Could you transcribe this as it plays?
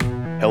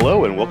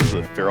Hello and welcome to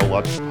the Feral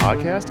Logic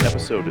Podcast,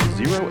 episode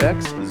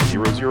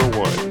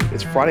 0x001.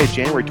 It's Friday,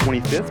 January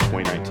 25th,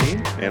 2019,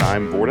 and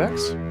I'm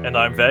Vortex. And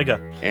I'm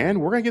Vega. And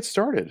we're going to get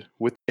started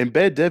with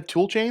embedded dev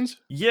toolchains.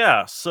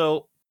 Yeah,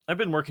 so I've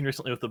been working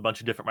recently with a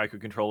bunch of different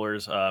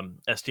microcontrollers,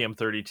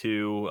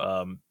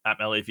 STM32,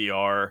 Atmel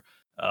AVR,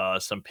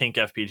 some Pink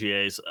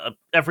FPGAs,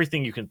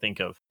 everything you can think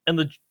of. And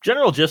the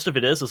general gist of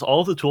it is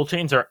all of the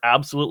toolchains are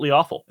absolutely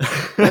awful.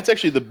 That's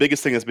actually the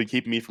biggest thing that's been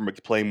keeping me from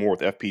playing more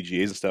with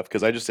FPGAs and stuff,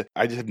 because I just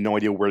have no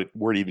idea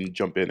where to even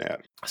jump in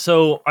at.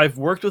 So I've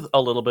worked with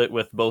a little bit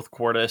with both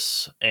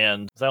Quartus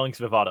and Xilinx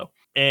Vivado.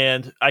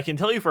 And I can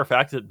tell you for a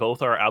fact that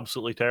both are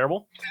absolutely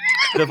terrible.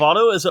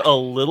 Vivado is a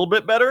little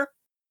bit better,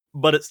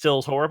 but it still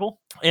is horrible.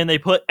 And they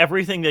put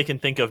everything they can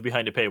think of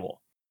behind a paywall.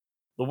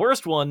 The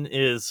worst one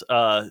is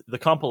the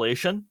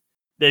compilation.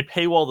 They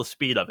paywall the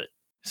speed of it.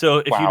 So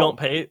if you don't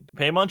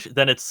pay much,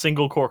 then it's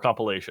single core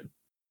compilation.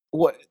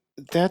 What?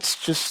 That's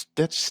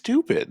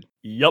stupid.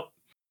 Yep.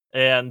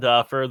 And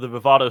for the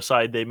Vivado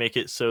side, they make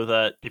it so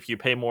that if you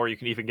pay more, you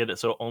can even get it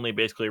so it only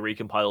basically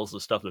recompiles the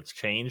stuff that's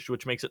changed,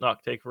 which makes it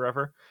not take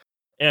forever.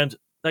 And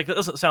like that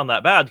doesn't sound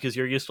that bad because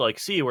you're used to like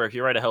C, where if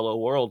you write a Hello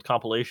World,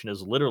 compilation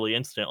is literally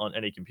instant on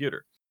any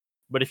computer.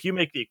 But if you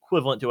make the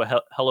equivalent to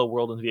a Hello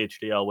World in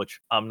VHDL, which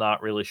I'm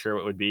not really sure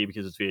what it would be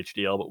because it's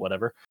VHDL, but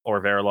whatever,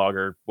 or Verilog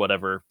or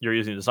whatever you're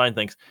using to design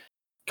things,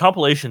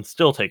 compilation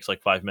still takes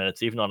like 5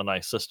 minutes, even on a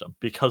nice system,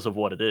 because of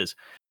what it is.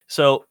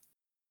 So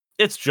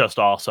it's just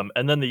awesome.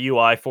 And then the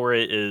UI for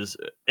it is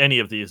any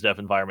of these dev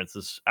environments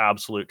is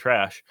absolute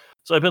trash.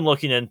 So I've been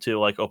looking into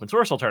like open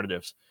source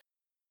alternatives.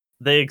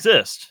 They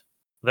exist.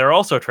 They're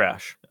also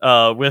trash.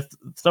 With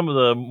some of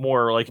the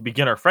more like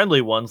beginner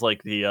friendly ones,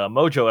 like the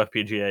Mojo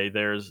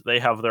FPGA, they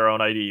have their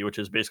own IDE, which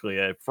is basically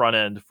a front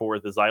end for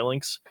the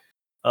Xilinx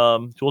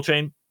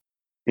toolchain,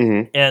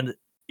 and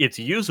it's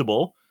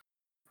usable,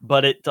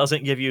 but it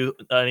doesn't give you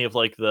any of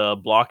like the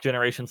block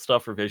generation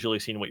stuff or visually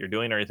seeing what you're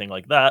doing or anything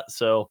like that.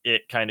 So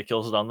it kind of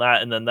kills it on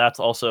that. And then that's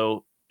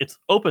also it's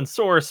open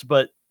source,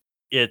 but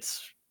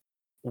it's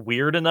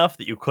weird enough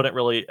that you couldn't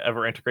really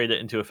ever integrate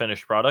it into a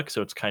finished product,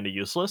 so it's kind of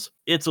useless.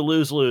 It's a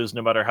lose-lose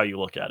no matter how you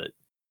look at it.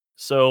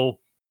 So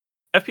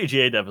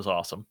FPGA dev is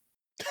awesome.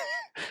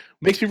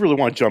 Makes me really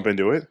want to jump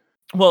into it.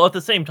 Well, at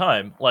the same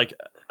time, like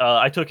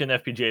I took an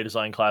FPGA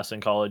design class in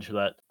college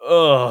that,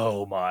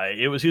 oh my,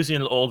 it was using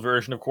an old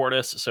version of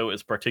Quartus, so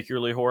it's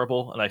particularly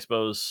horrible. And I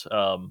suppose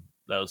that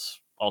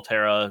was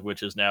Altera,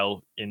 which is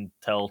now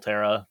Intel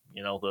Terra,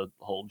 the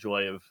whole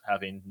joy of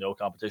having no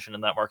competition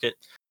in that market.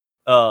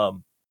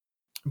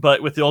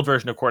 But with the old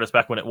version of Quartus,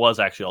 back when it was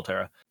actually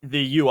Altera,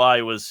 the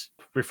UI was,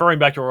 referring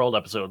back to our old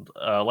episode,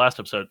 last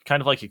episode,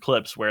 kind of like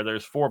Eclipse, where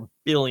there's 4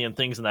 billion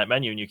things in that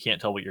menu and you can't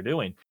tell what you're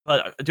doing.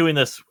 But doing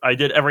this, I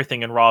did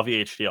everything in raw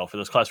VHDL. For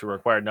this class, we were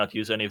required not to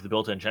use any of the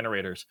built-in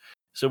generators.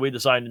 So we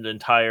designed an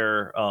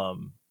entire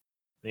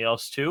the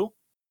EOS2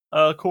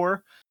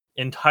 core,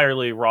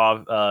 entirely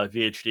raw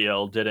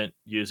VHDL, didn't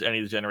use any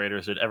of the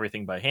generators, did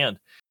everything by hand.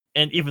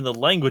 And even the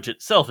language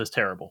itself is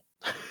terrible.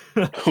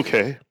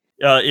 Okay.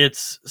 Have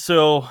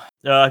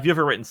you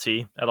ever written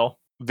C at all?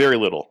 Very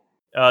little.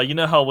 You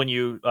know how when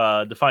you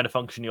define a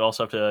function, you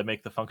also have to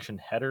make the function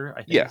header,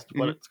 I think is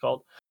what it's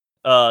called.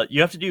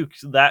 You have to do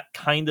that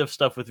kind of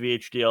stuff with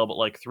VHDL, but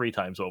like 3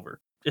 times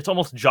over. It's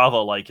almost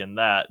Java-like in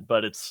that,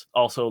 but it's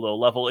also low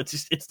level.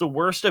 It's the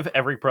worst of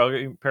every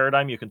programming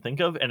paradigm you can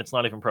think of, and it's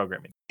not even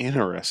programming.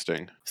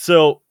 Interesting.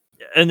 So,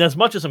 and as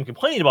much as I'm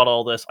complaining about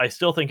all this, I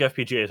still think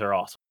FPGAs are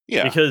awesome.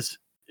 Yeah. Because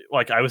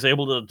like I was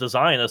able to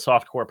design a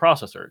soft-core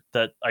processor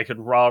that I could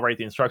raw write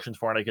the instructions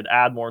for, and I could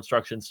add more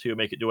instructions to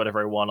make it do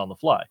whatever I want on the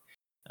fly.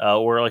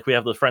 Or like we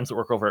have the friends that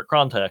work over at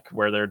Crontech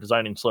where they're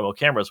designing slow-mo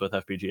cameras with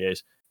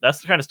FPGAs. That's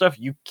the kind of stuff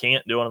you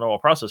can't do on a normal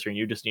processor, and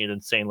you just need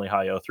insanely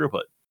high I/O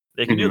throughput.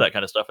 They can do that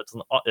kind of stuff.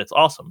 It's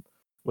awesome.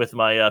 With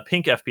my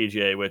Pink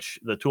FPGA, which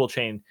the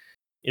toolchain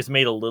is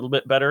made a little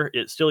bit better,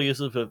 it still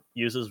uses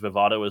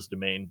Vivado as the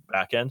main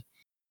backend,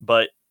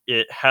 but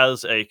it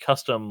has a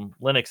custom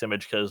Linux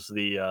image because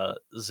the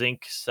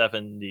Zinc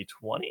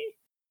 7020,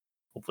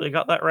 hopefully I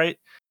got that right,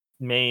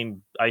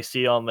 main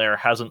IC on there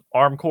has an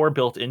ARM core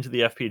built into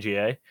the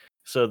FPGA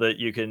so that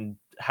you can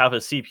have a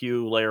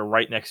CPU layer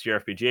right next to your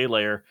FPGA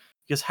layer,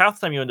 because half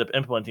the time you end up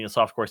implementing a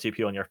soft-core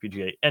CPU on your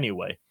FPGA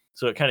anyway,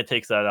 so it kind of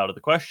takes that out of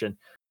the question.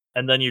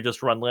 And then you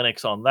just run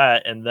Linux on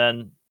that, and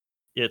then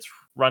it's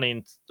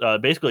running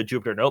basically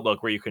Jupyter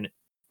Notebook, where you can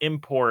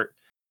import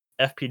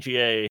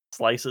FPGA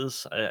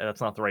slices,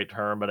 that's not the right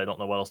term, but I don't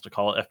know what else to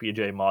call it,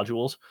 FPGA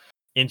modules,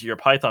 into your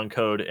Python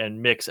code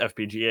and mix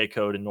FPGA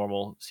code and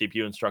normal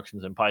CPU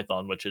instructions in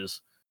Python, which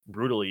is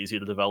brutally easy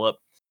to develop,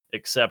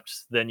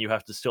 except then you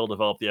have to still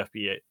develop the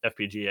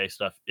FPGA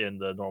stuff in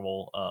the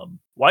normal...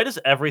 why does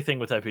everything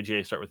with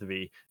FPGA start with a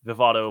V?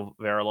 Vivado,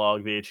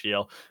 Verilog,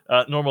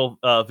 VHDL. Normal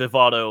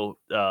Vivado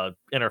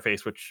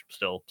interface, which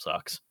still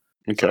sucks.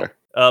 Okay.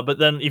 So, but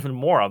then even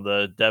more on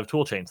the dev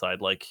toolchain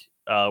side, like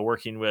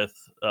working with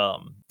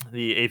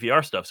the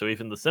AVR stuff. So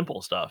even the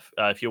simple stuff.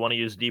 If you want to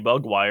use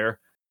debug wire,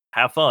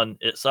 have fun.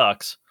 It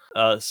sucks.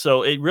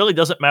 So it really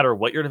doesn't matter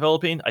what you're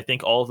developing. I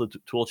think all of the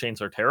tool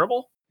chains are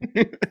terrible.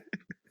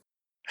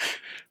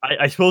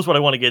 I suppose what I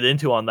want to get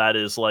into on that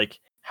is like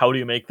how do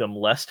you make them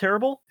less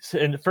terrible?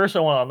 And first,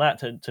 I want on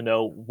that to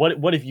know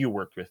what have you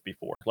worked with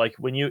before? Like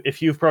when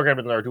if you've programmed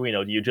an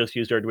Arduino, do you just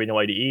use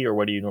Arduino IDE or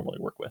what do you normally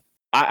work with?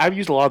 I've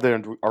used a lot of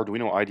the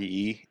Arduino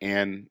IDE,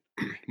 and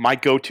my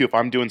go-to if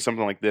I'm doing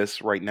something like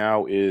this right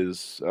now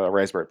is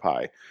Raspberry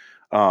Pi.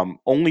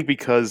 Only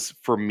because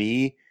for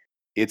me,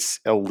 it's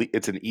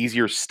an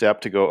easier step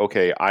to go.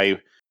 Okay,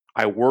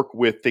 I work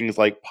with things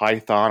like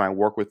Python. I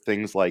work with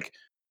things like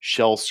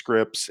shell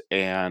scripts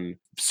and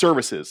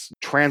services.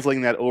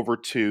 Translating that over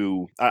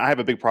to, I have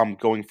a big problem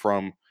going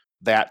from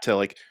that to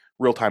like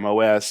real time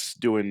OS,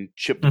 doing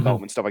chip Mhm.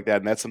 development stuff like that,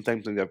 and that's some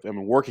things that I've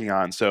been working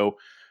on. So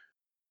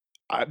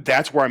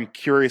that's where I'm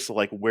curious,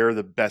 like where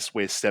the best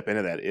way to step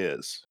into that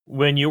is.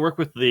 When you work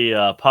with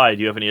the Pi,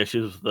 do you have any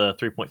issues with the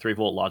 3.3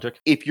 volt logic?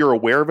 If you're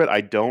aware of it,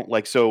 I don't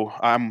like. So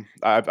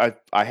I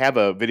have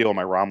a video on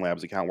my ROM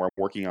Labs account where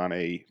I'm working on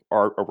a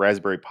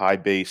Raspberry Pi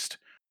based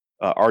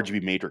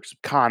RGB matrix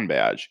con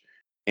badge,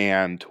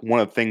 and one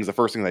of the things, the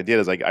first thing I did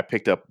is I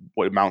picked up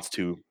what amounts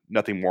to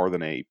nothing more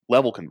than a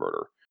level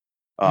converter,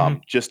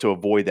 Mhm. just to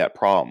avoid that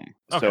problem.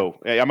 Okay. So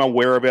I'm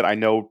aware of it. I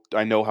know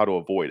how to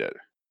avoid it.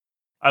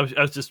 I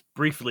was just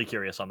briefly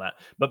curious on that.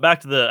 But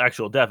back to the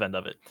actual dev end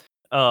of it.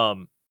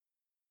 Um,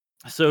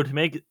 so to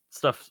make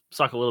stuff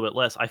suck a little bit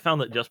less, I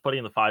found that just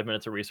putting the 5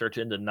 minutes of research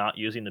into not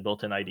using the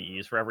built-in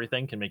IDEs for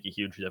everything can make a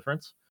huge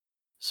difference.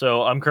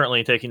 So I'm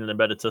currently taking an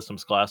embedded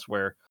systems class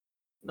where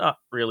not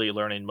really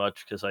learning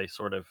much because I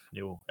sort of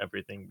knew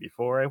everything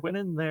before I went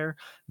in there.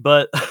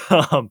 But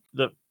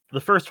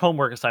the first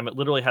homework assignment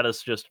literally had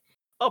us just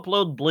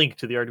upload Blink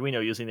to the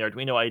Arduino using the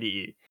Arduino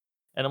IDE,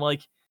 and I'm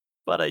like,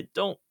 but I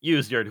don't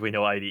use the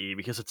Arduino IDE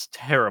because it's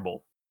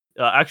terrible.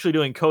 Actually,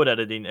 doing code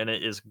editing and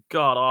it is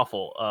god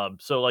awful.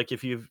 So like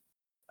if you've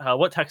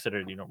what text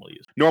editor do you normally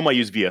use? Normally, I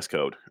use VS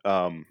Code.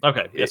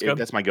 Okay, VS Code.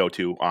 That's my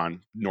go-to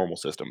on normal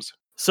systems.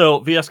 So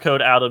VS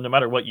Code, Atom, no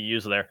matter what you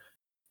use there,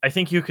 I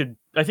think you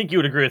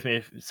would agree with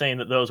me saying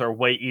that those are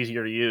way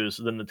easier to use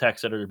than the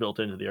text editor built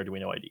into the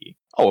Arduino IDE.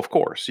 Oh, of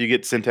course. You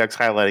get syntax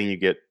highlighting, you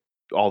get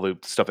all the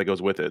stuff that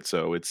goes with it.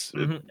 So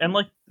And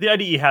like the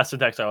IDE has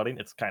syntax highlighting,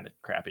 it's kind of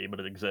crappy, but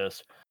it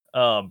exists.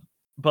 Um,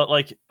 but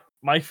like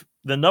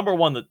the number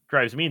one that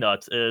drives me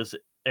nuts is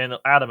in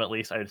Atom at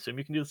least. I assume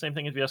you can do the same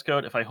thing in VS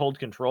Code. If I hold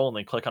Control and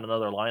then click on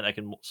another line, I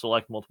can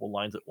select multiple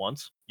lines at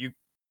once. You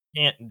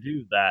can't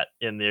do that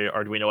in the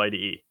Arduino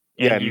IDE,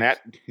 yeah, and and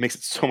that makes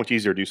it so much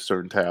easier to do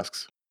certain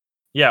tasks.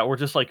 yeah, or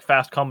just like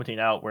fast commenting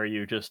out where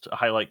you just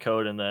highlight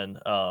code and then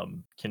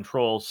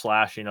control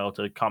slash,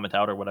 to comment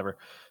out or whatever.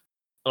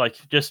 Like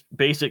just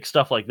basic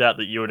stuff like that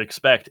that you would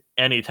expect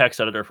any text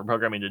editor for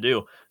programming to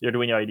do. The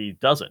Arduino IDE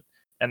doesn't.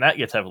 And that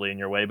gets heavily in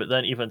your way. But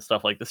then even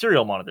stuff like the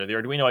serial monitor, the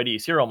Arduino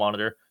IDE serial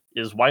monitor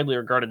is widely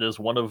regarded as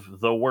one of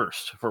the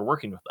worst for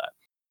working with that.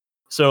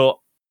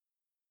 So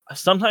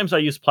sometimes I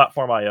use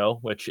Platform IO,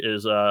 which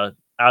is a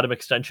Atom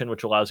extension,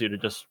 which allows you to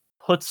just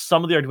put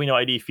some of the Arduino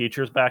IDE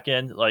features back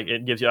in. Like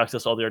it gives you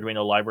access to all the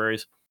Arduino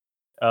libraries,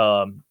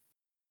 um,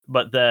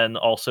 but then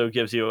also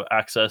gives you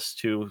access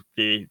to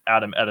the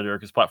Atom editor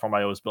because Platform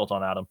IO is built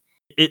on Atom.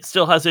 It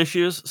still has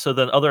issues, so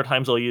then other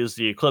times I'll use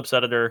the Eclipse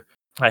editor.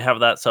 I have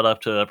that set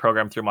up to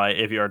program through my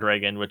AVR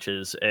Dragon, which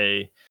is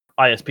a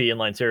ISP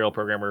inline serial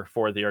programmer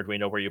for the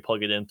Arduino, where you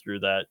plug it in through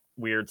that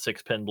weird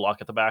 6-pin block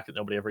at the back that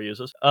nobody ever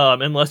uses.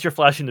 Unless you're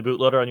flashing the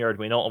bootloader on your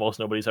Arduino, almost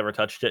nobody's ever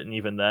touched it, and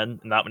even then,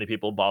 not many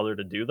people bother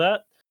to do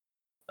that.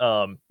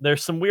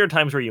 There's some weird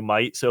times where you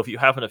might. So if you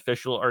have an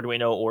official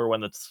Arduino or one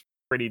that's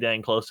pretty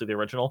dang close to the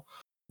original,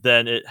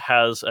 then it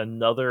has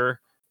another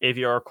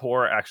AVR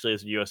core actually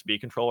as a USB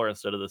controller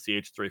instead of the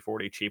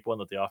CH340 cheap one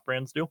that the off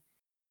brands do.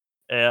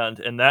 And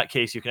in that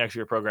case, you can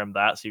actually program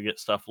that so you get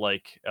stuff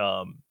like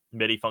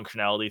MIDI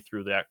functionality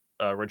through that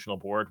original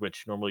board,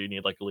 which normally you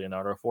need like a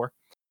Leonardo for.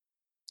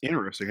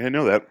 Interesting. I didn't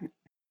know that.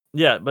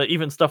 Yeah, but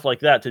even stuff like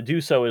that to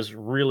do so is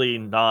really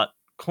not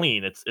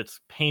clean. It's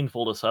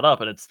painful to set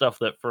up, and it's stuff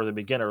that for the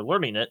beginner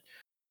learning it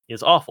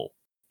is awful.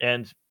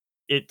 And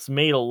it's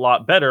made a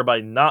lot better by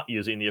not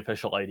using the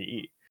official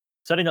IDE.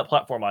 Setting up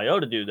Platform IO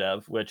to do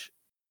dev, which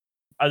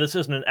this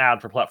isn't an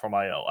ad for Platform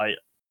IO.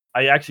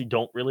 I actually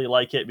don't really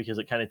like it because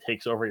it kind of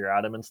takes over your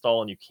Atom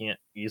install, and you can't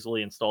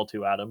easily install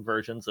two Atom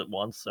versions at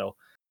once. So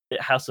it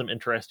has some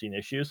interesting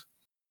issues.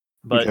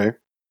 But Okay.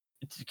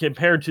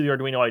 compared to the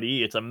Arduino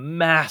IDE, it's a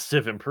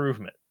massive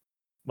improvement.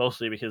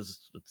 Mostly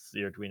because it's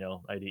the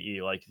Arduino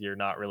IDE. Like you're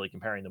not really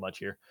comparing them much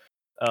here.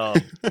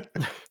 Um,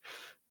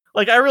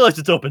 like I realize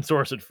it's open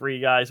source and free,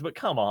 guys, but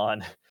come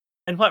on.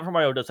 And Platform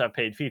IO does have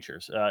paid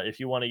features. If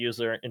you want to use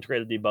their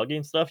integrated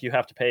debugging stuff, you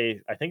have to pay.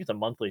 I think it's a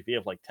monthly fee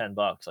of like $10.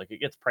 Like it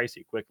gets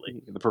pricey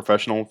quickly. The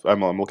professional.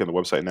 I'm looking at the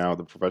website now.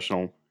 The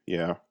professional.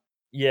 Yeah.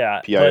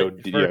 Yeah, PIO.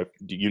 but Yeah. for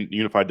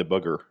Unified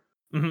debugger.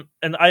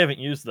 and I haven't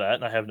used that,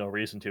 and I have no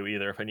reason to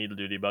either. If I need to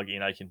do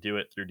debugging, I can do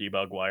it through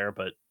DebugWire,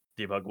 but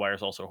DebugWire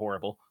is also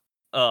horrible.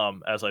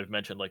 As I've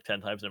mentioned like 10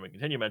 times, and I'm gonna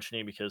continue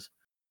mentioning because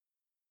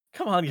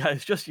come on,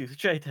 guys, just use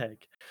JTAG.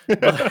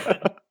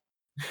 But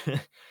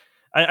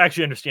I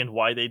actually understand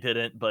why they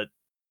didn't, but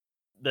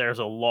there's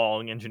a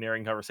long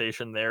engineering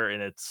conversation there,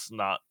 and it's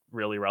not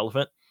really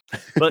relevant.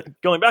 But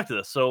going back to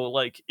this, so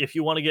like if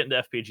you want to get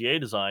into FPGA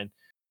design,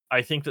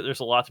 I think that there's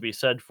a lot to be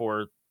said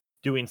for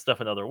doing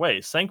stuff in other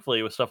ways.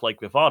 Thankfully, with stuff like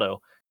Vivado,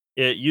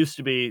 it used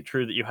to be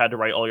true that you had to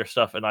write all your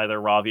stuff in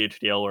either raw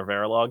VHDL or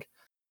Verilog.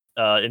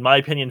 In my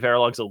opinion,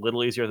 Verilog's a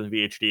little easier than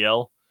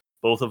VHDL.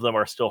 Both of them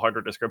are still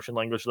hardware description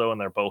language though, and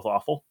they're both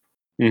awful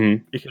Hmm.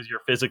 because you're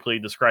physically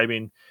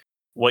describing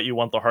what you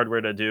want the hardware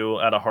to do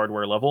at a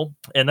hardware level,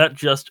 and that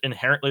just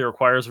inherently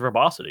requires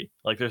verbosity.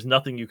 Like there's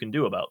nothing you can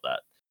do about that.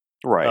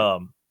 Right.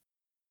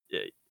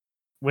 Eh,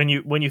 when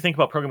you think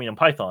about programming in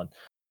Python,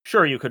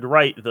 sure you could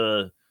write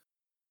the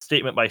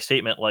statement by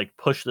statement like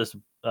push this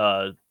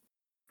uh,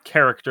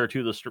 character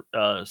to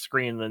the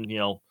screen, then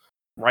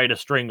write a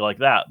string like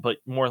that. But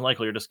more than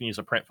likely, you're just going to use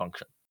a print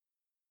function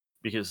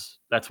because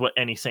that's what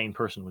any sane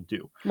person would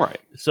do. Right.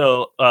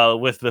 So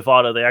with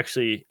Vivado, they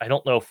actually I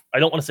don't know if I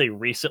don't want to say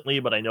recently,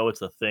 but I know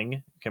it's a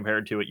thing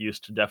compared to it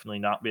used to definitely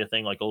not be a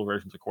thing. Like old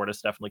versions of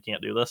Quartus definitely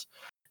can't do this.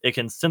 It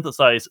can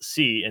synthesize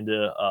C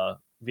into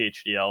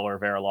VHDL or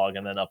Verilog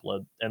and then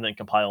upload and then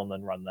compile and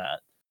then run that,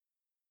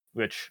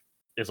 which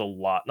is a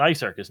lot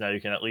nicer because now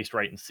you can at least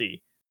write in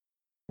C.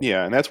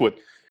 Yeah, and that's where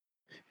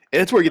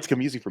it gets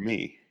confusing for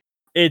me.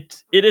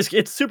 It's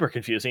super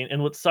confusing,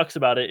 and what sucks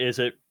about it is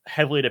it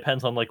heavily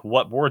depends on like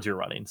what boards you're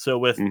running. So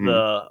with Hmm.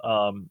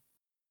 the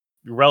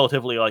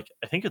relatively like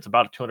I think it's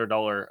about a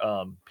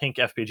 $200 pink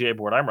FPGA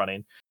board I'm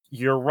running.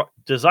 You're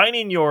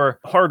designing your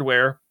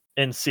hardware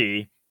in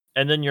C,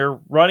 and then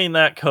you're running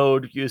that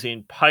code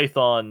using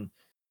Python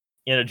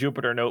in a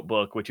Jupyter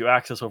notebook, which you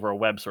access over a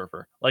web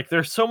server. Like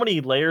there's so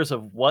many layers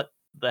of what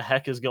the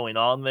heck is going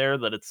on there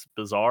that it's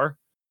bizarre.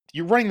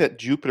 You're running that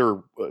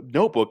Jupyter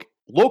notebook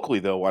locally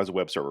though as a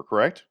web server,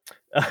 correct?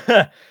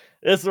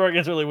 This is where it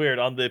gets really weird.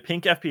 On the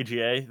pink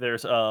FPGA,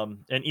 there's an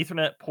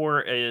Ethernet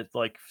port,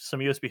 like some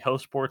USB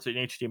host ports, an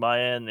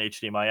HDMI in,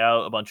 HDMI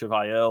out, a bunch of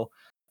I/O.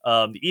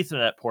 The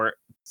Ethernet port.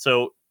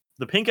 So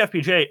the pink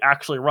FPGA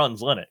actually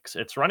runs Linux.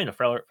 It's running a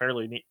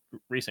fairly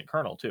recent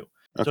kernel too.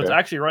 So it's Okay.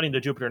 actually running the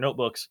Jupyter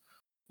notebooks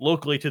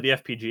locally to the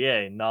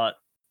FPGA, not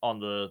on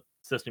the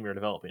system you're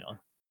developing on.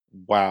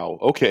 Wow.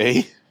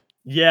 Okay.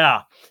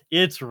 Yeah,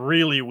 it's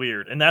really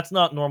weird, and that's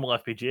not normal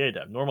FPGA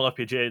dev. Normal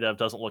FPGA dev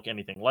doesn't look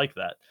anything like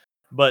that.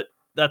 But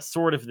that's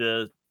sort of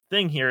the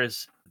thing here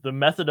is the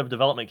method of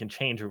development can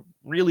change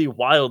really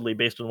wildly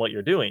based on what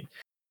you're doing.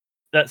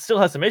 That still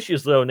has some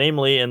issues though,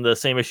 namely in the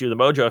same issue the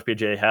Mojo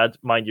FPGA had,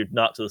 mind you,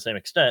 not to the same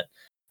extent,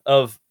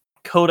 of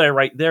code I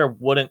write there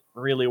wouldn't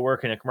really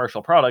work in a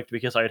commercial product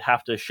because I'd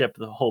have to ship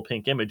the whole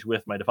pink image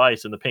with my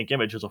device, and the pink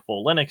image is a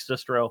full Linux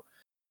distro,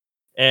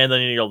 and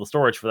then you need all the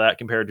storage for that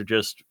compared to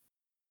just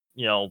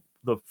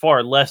the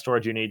far less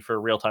storage you need for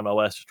real time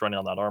OS just running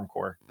on that ARM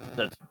core.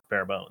 That's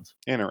bare bones.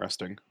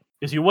 Interesting.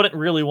 Because you wouldn't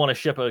really want to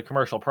ship a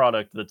commercial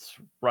product that's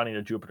running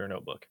a Jupyter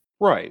notebook.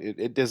 Right.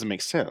 It doesn't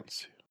make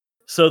sense.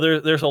 So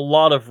there's a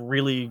lot of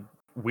really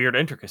weird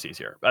intricacies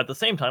here. At the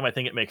same time, I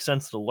think it makes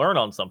sense to learn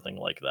on something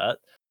like that.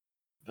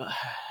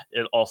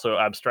 It also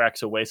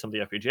abstracts away some of the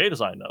FPGA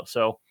design, though.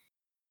 So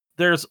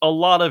there's a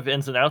lot of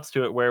ins and outs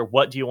to it where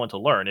what do you want to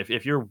learn?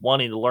 If you're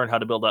wanting to learn how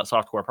to build that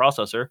software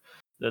processor,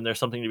 then there's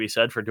something to be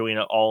said for doing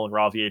it all in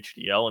raw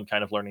VHDL and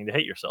kind of learning to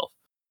hate yourself.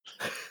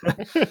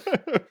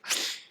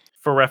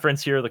 For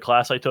reference here, the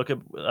class I took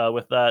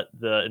with that,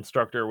 the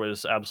instructor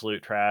was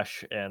absolute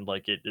trash and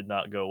like it did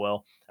not go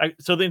well.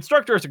 So the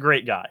instructor is a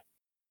great guy,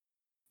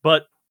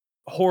 but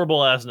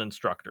horrible as an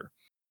instructor.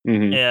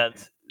 Hmm. And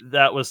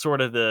that was sort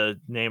of the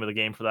name of the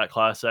game for that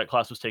class. That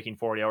class was taking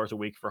 40 hours a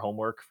week for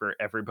homework for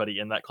everybody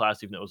in that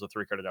class, even though it was a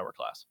 3 credit hour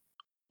class.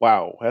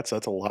 Wow, that's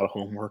a lot of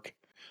homework.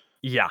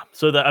 Yeah,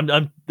 so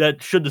that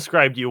should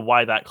describe to you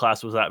why that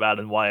class was that bad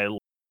and why I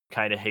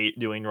kind of hate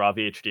doing raw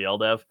VHDL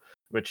dev,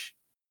 which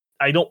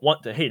I don't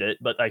want to hate it,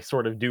 but I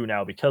sort of do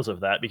now because of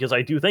that, because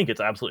I do think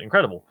it's absolutely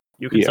incredible.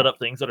 You can Yeah. set up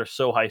things that are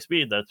so high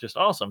speed that's just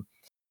awesome,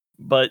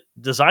 but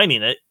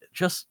designing it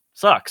just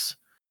sucks.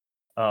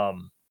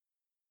 Um,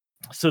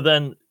 so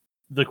then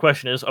the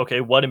question is,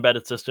 okay, what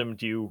embedded system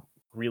do you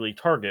really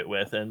target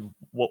with, and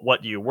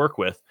what do you work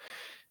with?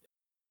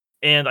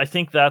 And I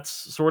think that's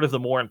sort of the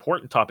more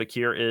important topic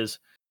here is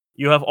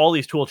you have all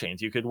these tool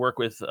chains. You could work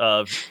with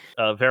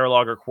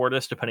Verilog or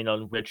Quartus, depending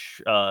on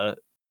which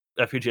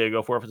FPGA you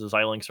go for, if it's a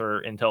Xilinx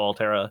or Intel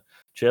Altera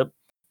chip.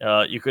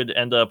 You could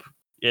end up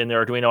in the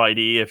Arduino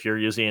IDE if you're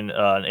using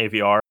an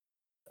AVR.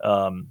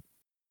 Um,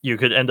 you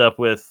could end up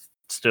with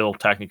still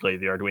technically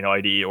the Arduino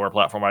IDE or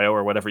Platform IO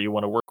or whatever you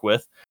want to work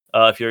with.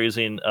 If you're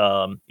using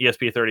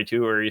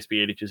ESP32 or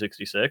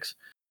ESP8266,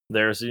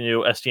 there's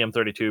new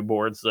STM32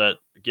 boards that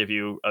give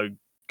you a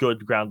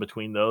good ground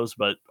between those,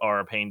 but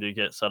are a pain to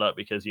get set up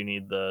because you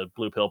need the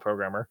Blue Pill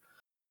programmer.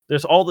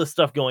 There's all this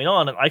stuff going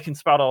on, and I can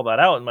spout all that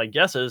out, and my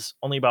guess is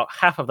only about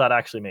half of that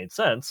actually made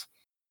sense.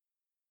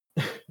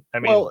 I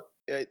mean, Well,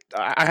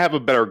 I have a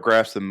better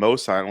grasp than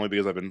most on it only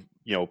because I've been,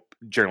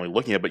 generally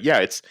looking at it. But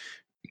yeah,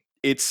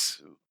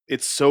 it's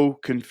it's so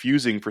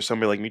confusing for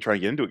somebody like me trying to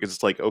get into it because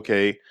it's like,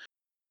 okay,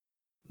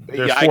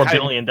 There's yeah, 4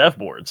 billion dev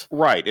boards.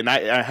 right, and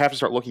I have to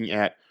start looking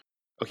at,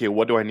 okay,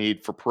 what do I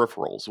need for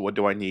peripherals? What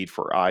do I need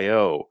for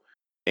I/O?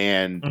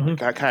 And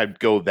Mhm. kind of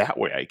go that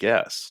way, I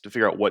guess, to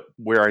figure out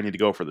where I need to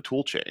go for the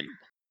tool chain.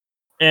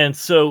 And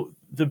so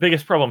the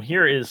biggest problem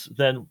here is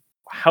then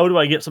how do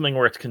I get something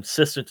where it's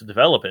consistent to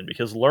develop in?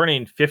 Because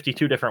learning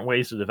 52 different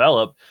ways to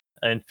develop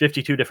and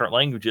 52 different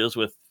languages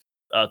with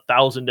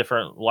 1,000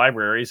 different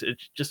libraries,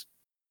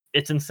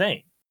 it's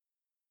insane.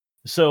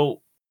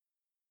 So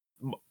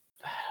m-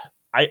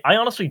 I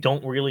honestly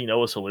don't really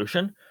know a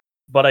solution,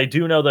 but I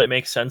do know that it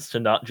makes sense to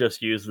not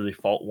just use the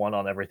default one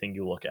on everything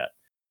you look at.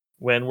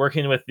 When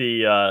working with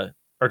the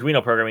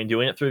Arduino programming,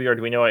 doing it through the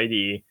Arduino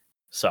IDE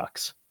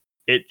sucks.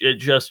 It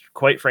just,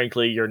 quite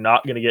frankly, you're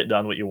not going to get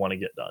done what you want to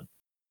get done.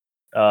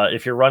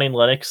 If you're running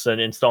Linux, then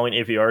installing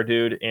AVR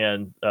Dude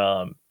and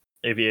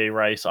AVA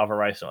Rice, Ava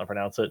Rice, I don't know how to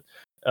pronounce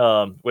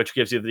it, which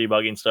gives you the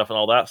debugging stuff and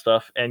all that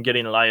stuff, and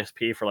getting an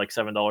ISP for like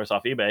 $7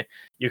 off eBay,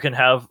 you can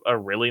have a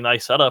really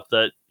nice setup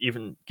that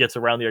even gets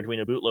around the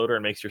Arduino bootloader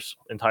and makes your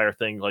entire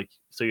thing like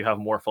so you have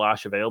more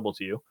flash available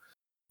to you.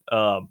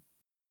 Um,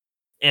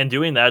 and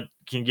doing that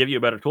can give you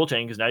a better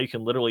toolchain because now you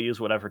can literally use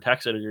whatever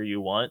text editor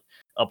you want,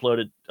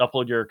 upload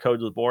your code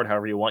to the board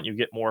however you want. You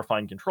get more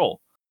fine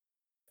control.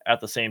 At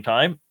the same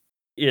time,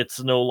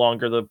 it's no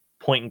longer the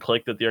point and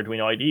click that the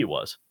Arduino IDE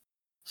was.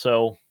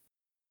 So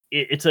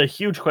it's a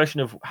huge question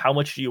of how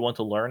much do you want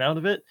to learn out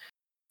of it,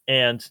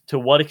 and to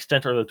what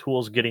extent are the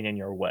tools getting in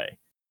your way.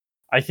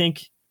 I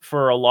think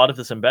for a lot of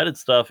this embedded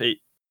stuff,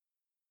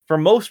 for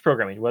most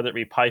programming, whether it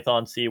be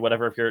Python, C,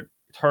 whatever, if you're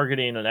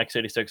targeting an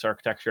x86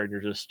 architecture and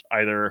you're just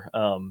either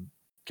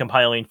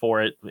compiling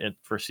for it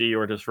for C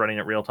or just running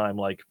it real time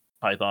like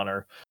Python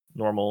or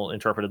normal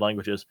interpreted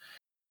languages,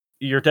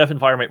 your dev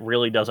environment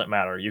really doesn't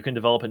matter. You can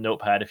develop a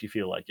notepad if you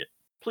feel like it.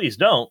 Please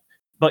don't,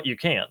 but you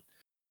can.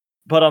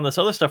 But on this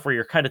other stuff where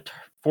you're kind of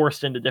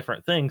forced into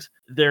different things,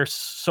 there's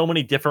so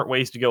many different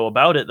ways to go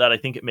about it that I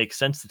think it makes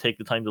sense to take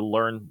the time to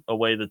learn a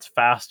way that's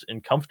fast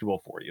and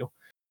comfortable for you.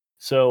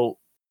 So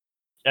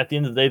at the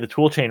end of the day, the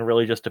tool chain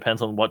really just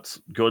depends on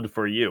what's good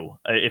for you.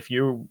 If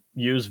you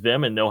use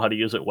Vim and know how to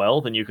use it well,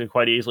 then you can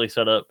quite easily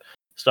set up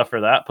stuff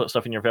for that. Put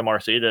stuff in your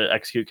vimrc to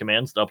execute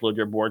commands to upload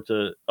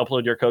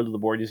your code to the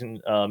board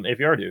using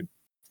AVR Dude.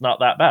 It's not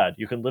that bad.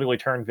 You can literally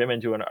turn Vim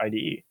into an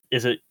IDE.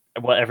 Is it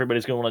what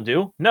everybody's going to want to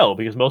do? No,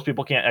 because most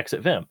people can't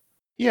exit Vim.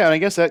 Yeah, and I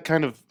guess that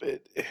kind of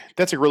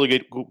that's a really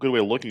good way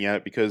of looking at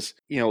it because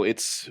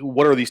it's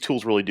what are these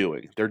tools really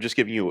doing? They're just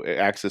giving you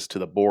access to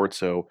the board,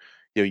 so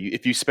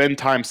if you spend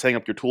time setting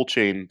up your tool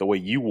chain the way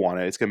you want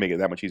it, it's going to make it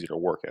that much easier to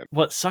work in.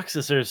 What sucks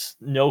is there's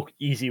no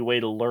easy way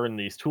to learn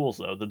these tools,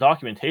 though. The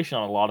documentation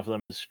on a lot of them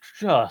is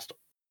just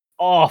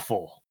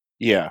awful.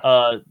 Yeah,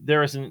 There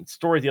was a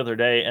story the other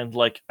day, and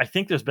like I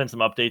think there's been some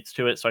updates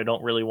to it, so I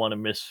don't really want to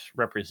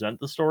misrepresent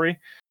the story.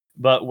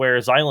 But where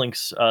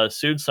Xilinx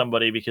sued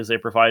somebody because they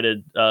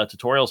provided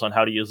tutorials on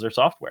how to use their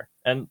software,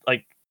 and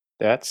like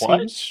that what?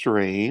 seems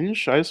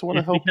strange. I just want to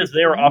It's help because people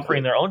they were use offering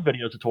it. their own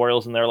video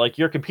tutorials, and they're like,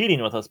 "You're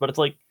competing with us," but it's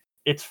like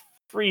it's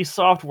free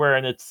software,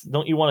 and it's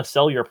don't you want to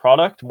sell your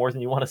product more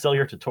than you want to sell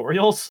your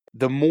tutorials?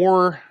 The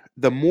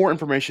more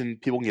information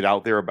people can get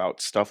out there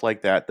about stuff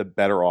like that, the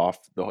better off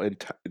the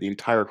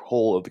entire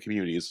whole of the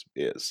community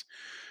is.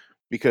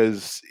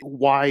 Because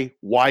why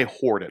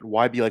hoard it?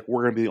 Why be like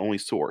we're going to be the only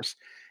source?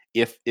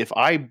 If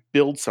I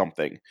build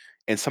something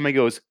and somebody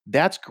goes,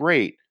 "That's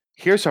great.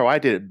 Here's how I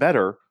did it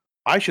better."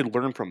 I should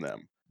learn from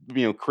them.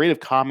 Creative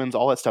Commons,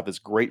 all that stuff is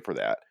great for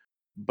that.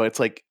 But it's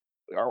like,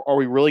 are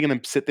we really going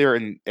to sit there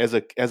and as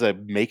a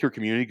maker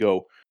community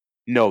go,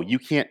 "No, you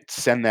can't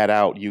send that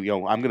out.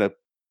 I'm gonna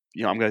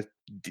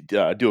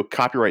do a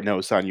copyright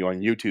notice on you on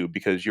YouTube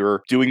because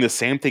you're doing the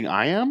same thing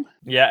I am."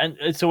 Yeah,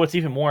 and so what's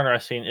even more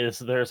interesting is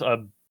there's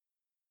a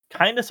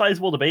kind of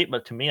sizable debate,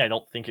 but to me, I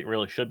don't think it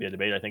really should be a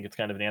debate. I think it's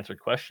kind of an answered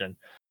question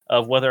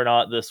of whether or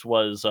not this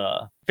was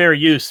fair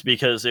use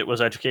because it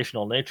was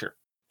educational in nature.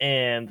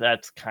 And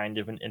that's kind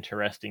of an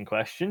interesting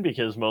question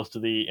because most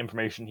of the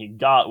information he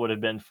got would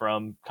have been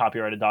from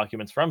copyrighted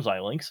documents from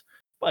Xilinx,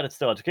 but it's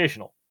still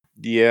educational.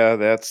 Yeah,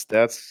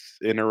 that's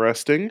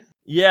interesting.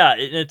 Yeah,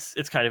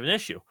 it's kind of an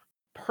issue.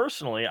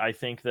 Personally, I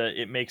think that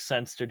it makes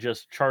sense to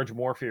just charge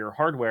more for your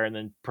hardware and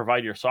then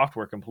provide your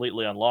software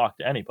completely unlocked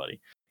to anybody.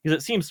 Because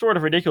it seems sort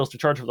of ridiculous to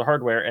charge for the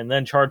hardware and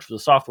then charge for the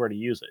software to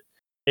use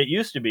it. It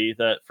used to be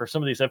that for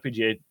some of these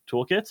FPGA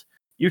toolkits,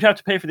 you'd have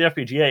to pay for the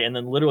FPGA, and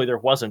then literally there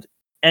wasn't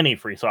any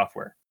free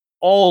software.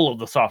 All of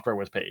the software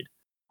was paid.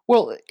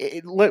 Well,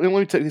 let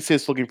me say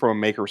this looking from a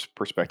maker's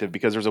perspective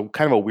because there's a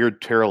kind of a weird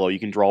parallel you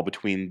can draw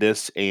between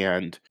this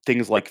and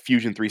things like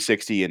Fusion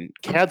 360 and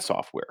CAD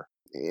software.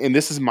 And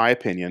this is my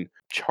opinion: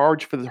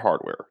 charge for the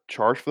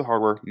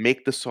hardware,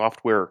 make the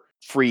software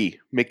free,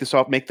 make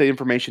the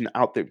information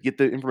out there, get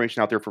the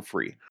information out there for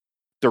free.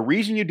 The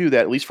reason you do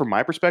that, at least from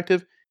my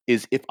perspective,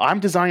 is if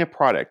I'm designing a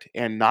product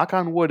and knock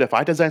on wood, if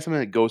I design something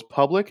that goes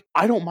public,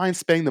 I don't mind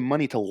spending the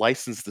money to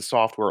license the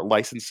software,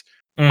 license.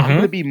 I'm going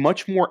to Mm-hmm. be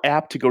much more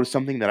apt to go to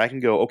something that I can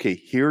go, okay,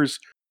 here's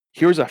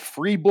Here's a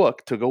free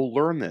book to go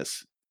learn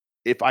this.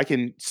 If I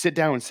can sit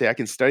down and say I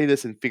can study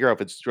this and figure out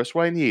if it's just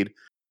what I need,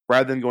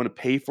 rather than going to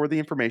pay for the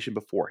information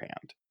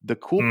beforehand. The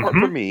cool part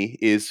for Mhm. me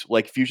is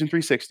like Fusion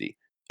 360.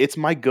 It's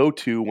my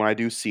go-to when I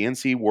do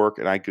CNC work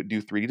and I could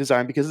do 3D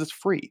design because it's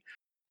free.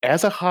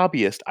 As a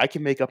hobbyist, I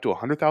can make up to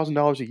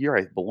 $100,000 a year,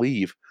 I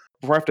believe,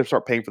 before I have to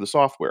start paying for the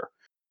software.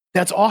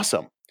 That's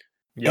awesome.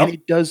 And Yep.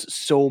 it does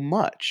so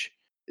much.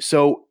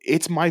 So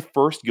it's my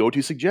first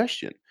go-to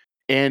suggestion.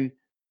 And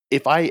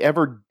if I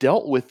ever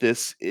dealt with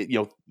this,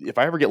 if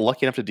I ever get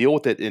lucky enough to deal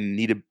with it and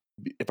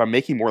if I'm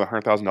making more than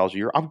 $100,000 a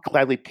year, I'll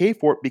gladly pay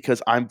for it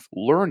because I've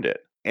learned it.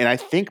 And I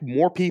think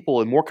more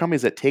people and more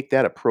companies that take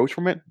that approach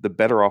from it, the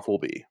better off we'll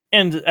be.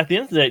 And at the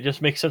end of the day, it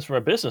just makes sense from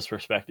a business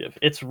perspective.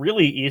 It's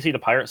really easy to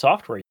pirate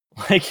software.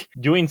 Like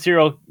doing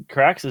serial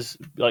cracks is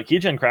like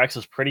keygen cracks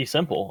is pretty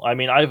simple. I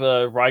mean, I have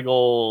a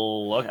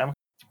Rigel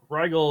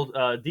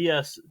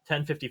DS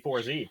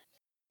 1054Z,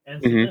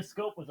 and see, Mhm. this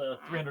scope was a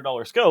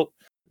 $300 scope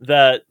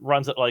that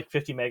runs at like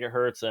 50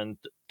 megahertz and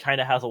kind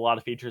of has a lot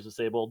of features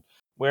disabled.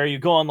 Where you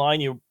go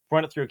online, you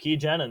run it through a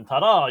keygen, and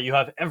ta-da, you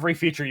have every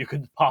feature you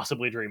could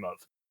possibly dream of.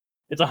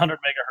 It's a 100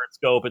 megahertz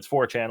scope. It's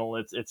 4 channel.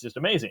 It's just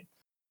amazing.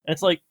 And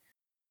it's like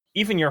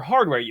even your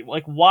hardware.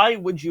 Why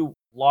would you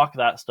lock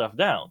that stuff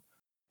down?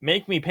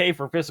 Make me pay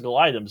for physical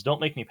items. Don't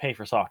make me pay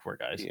for software,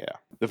 guys. Yeah.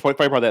 The funny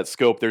part about that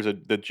scope,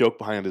 the joke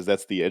behind it is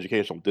that's the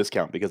educational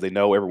discount because they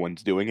know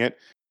everyone's doing it,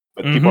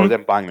 but people are Mm-hmm.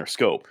 then buying their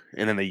scope,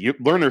 and then they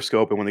learn their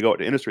scope, and when they go out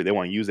to industry, they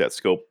want to use that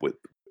scope with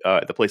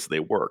the places they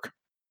work,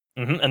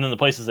 Mm-hmm. And then the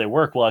places they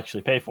work will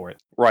actually pay for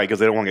it. right? Because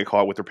they don't want to get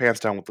caught with their pants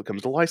down when it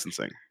comes to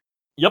licensing.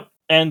 Yep,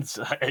 and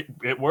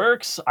it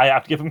works. I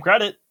have to give them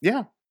credit.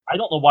 Yeah. I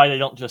don't know why they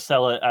don't just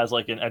sell it as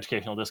like an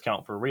educational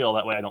discount for real.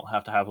 That way, I don't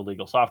have to have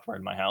illegal software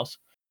in my house.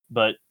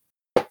 But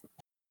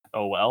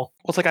oh well.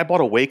 Well, it's like I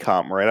bought a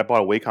Wacom, right? I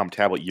bought a Wacom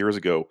tablet years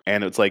ago,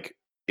 and it's like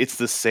it's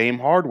the same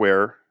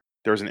hardware.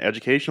 There's an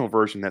educational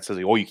version that says,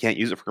 "Oh, you can't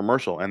use it for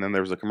commercial," and then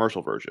there's a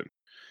commercial version.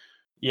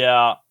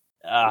 Yeah.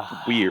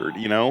 Weird,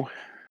 you know?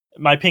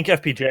 My pink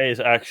FPJ is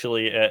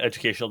actually an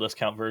educational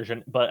discount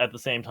version, but at the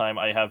same time,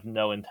 I have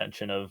no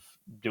intention of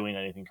doing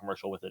anything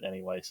commercial with it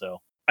anyway. So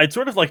I'd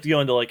sort of like to go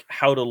into like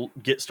how to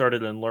get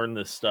started and learn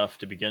this stuff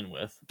to begin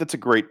with. That's a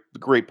great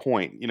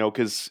point,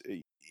 because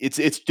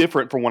it's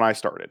different from when I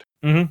started.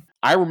 Mm-hmm.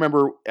 I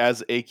remember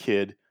as a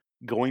kid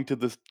going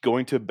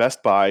to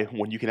Best Buy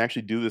when you can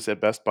actually do this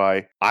at Best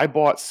Buy. I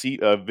bought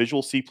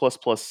Visual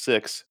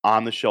C++6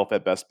 on the shelf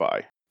at Best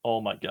Buy. Oh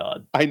my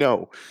god. I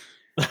know.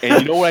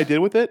 And you know what I did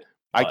with it?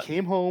 I What?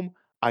 came home,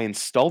 I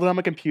installed it on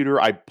my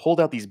computer, I pulled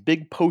out these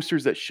big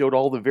posters that showed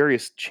all the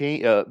various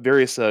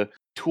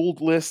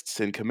tooled lists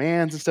and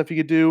commands and stuff you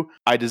could do.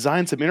 I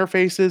designed some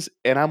interfaces,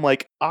 and I'm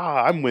like,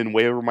 I'm in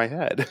way over my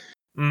head.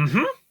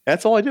 Mm-hmm.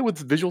 That's all I did with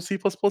Visual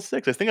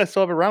C++6. I think I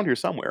still have it around here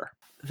somewhere.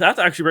 That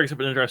actually brings up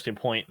an interesting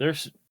point.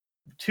 There's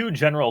two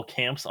general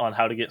camps on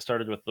how to get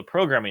started with the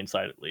programming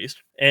side, at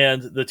least.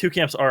 And the two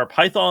camps are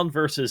Python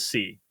versus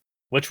C.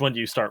 Which one do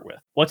you start with?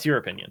 What's your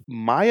opinion?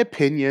 My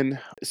opinion,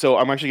 so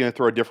I'm actually going to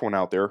throw a different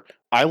one out there.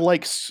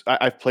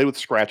 I've played with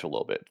Scratch a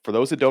little bit. For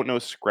those that don't know,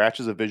 Scratch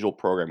is a visual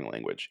programming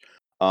language.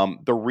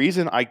 The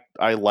reason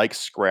I like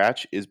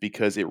Scratch is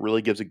because it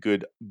really gives a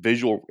good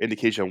visual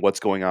indication of what's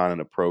going on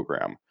in a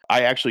program.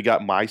 I actually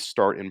got my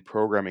start in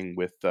programming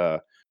with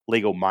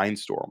Lego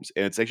Mindstorms,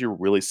 and it's actually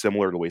really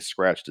similar to the way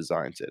Scratch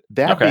designs it.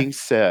 That Okay. being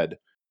said,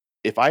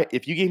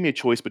 if you gave me a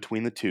choice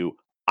between the two,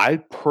 I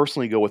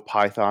personally go with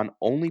Python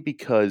only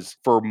because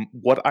for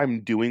what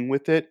I'm doing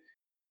with it,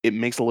 it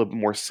makes a little bit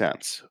more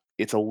sense.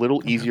 It's a little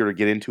Okay. easier to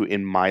get into,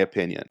 in my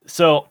opinion.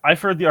 So I've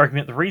heard the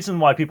argument. The reason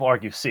why people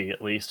argue C,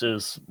 at least,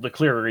 is the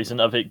clearer reason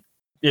of it.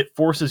 It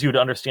forces you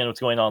to understand what's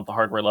going on at the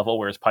hardware level,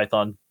 whereas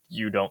Python,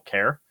 you don't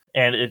care.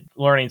 And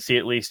learning C,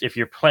 at least, if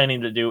you're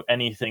planning to do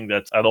anything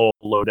that's at all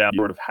low down, you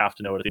sort of have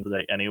to know it at the end of the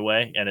day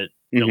anyway, and it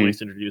at Hmm.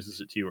 least introduces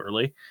it to you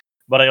early.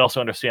 But I also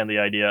understand the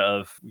idea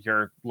of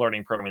you're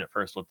learning programming at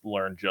first. Let's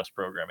learn just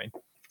programming.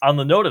 On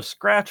the note of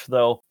Scratch,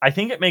 though, I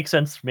think it makes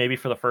sense maybe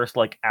for the first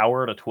like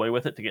hour to toy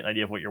with it to get an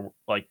idea of what you're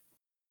like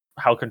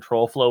how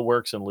control flow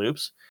works in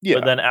loops. But Yeah.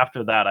 then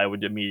after that, I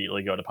would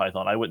immediately go to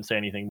Python. I wouldn't say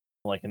anything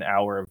like an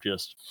hour of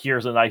just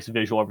here's a nice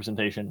visual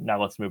representation.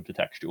 Now let's move to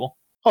textual.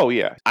 Oh,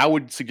 yeah. I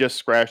would suggest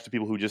Scratch to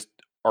people who just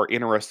are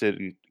interested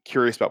and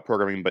curious about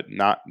programming, but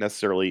not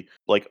necessarily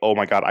like, oh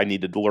my god, I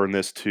need to learn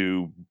this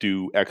to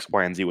do X,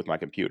 Y, and Z with my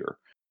computer.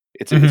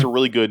 It's a Hmm.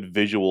 really good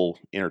visual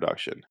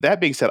introduction. That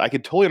being said, I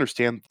could totally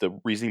understand the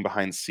reasoning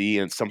behind C,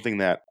 and it's something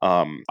that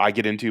I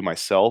get into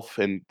myself.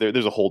 And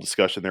there's a whole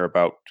discussion there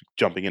about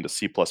jumping into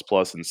C++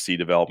 and C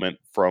development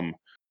from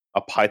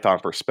a Python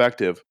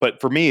perspective. But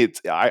for me,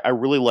 I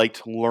really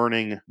liked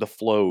learning the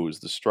flows,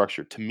 the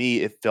structure. To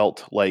me, it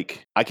felt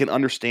like I can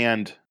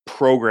understand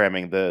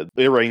programming, the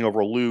iterating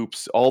over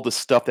loops, all the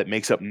stuff that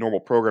makes up normal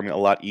programming a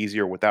lot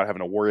easier without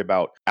having to worry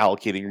about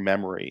allocating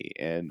memory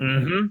and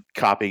Hmm.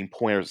 copying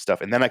pointers and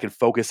stuff. And then I can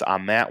focus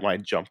on that when I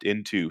jumped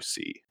into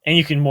C. And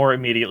you can more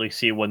immediately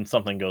see when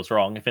something goes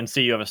wrong. If in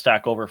C you have a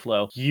Stack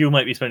Overflow, you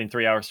might be spending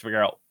 3 hours to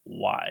figure out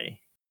why.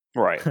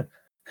 Right.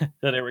 Did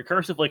it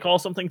recursively call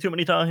something too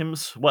many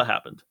times? What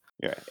happened?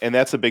 Yeah, and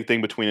that's a big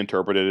thing between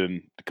interpreted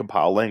and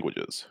compiled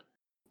languages.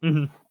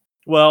 Mhm.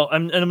 Well,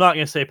 I'm not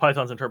gonna say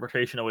Python's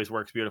interpretation always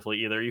works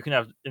beautifully either. You can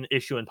have an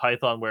issue in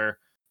Python where,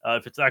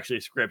 if it's actually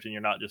a script and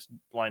you're not just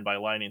line by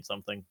lining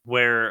something,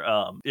 where,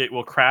 it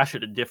will crash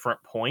at a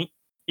different point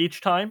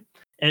each time,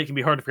 and it can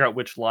be hard to figure out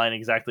which line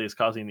exactly is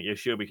causing the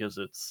issue because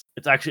it's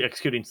actually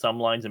executing some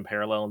lines in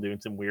parallel and doing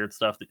some weird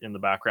stuff in the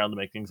background to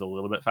make things a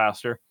little bit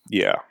faster.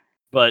 Yeah.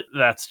 But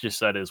that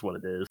is what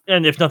it is.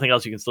 And if nothing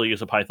else, you can still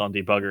use a Python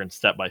debugger and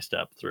step by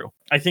step through.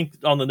 I think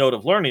on the note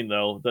of learning,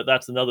 though,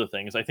 that's another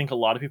thing is I think a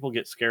lot of people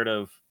get scared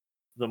of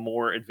the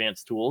more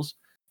advanced tools.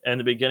 And in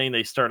the beginning,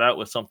 they start out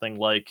with something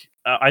like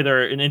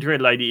either an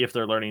integrated IDE if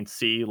they're learning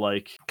C,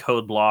 like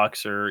Code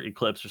Blocks or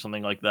Eclipse or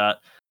something like that.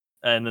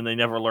 And then they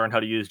never learn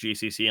how to use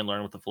GCC and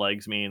learn what the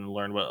flags mean and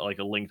learn what like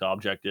a linked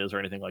object is or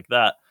anything like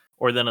that.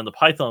 Or then in the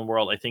Python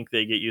world, I think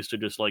they get used to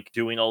just like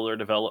doing all their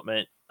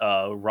development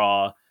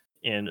raw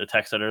in a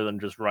text editor than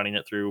just running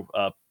it through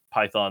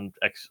Python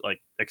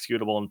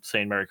executable and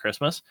saying Merry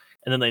Christmas,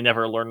 and then they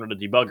never learn what a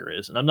debugger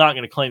is. And I'm not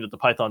going to claim that the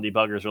Python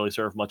debuggers really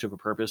serve much of a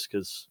purpose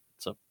because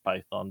it's a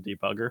Python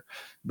debugger.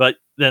 But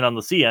then on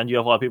the C end, you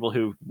have a lot of people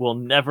who will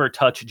never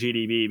touch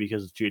GDB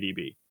because it's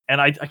GDB, and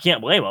I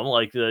can't blame them.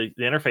 Like the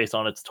interface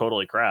on it's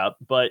totally crap,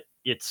 but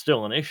it's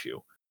still an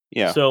issue.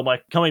 Yeah. So my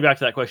coming back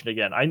to that question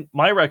again,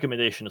 my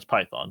recommendation is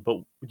Python.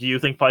 But do you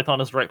think Python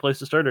is the right place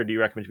to start, or do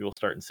you recommend people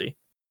start in C?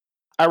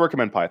 I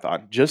recommend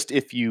Python. Just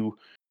if you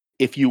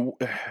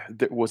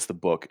what's the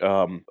book?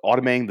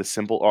 Automating the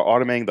simple or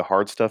automating the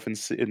hard stuff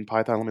in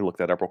Python. Let me look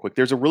that up real quick.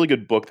 There's a really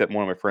good book that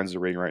one of my friends is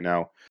reading right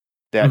now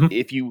that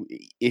Mhm.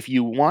 if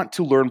you want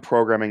to learn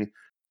programming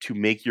to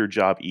make your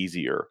job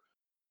easier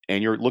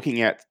and you're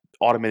looking at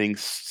automating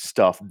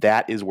stuff,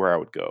 that is where I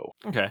would go.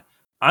 Okay.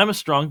 I'm a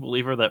strong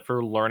believer that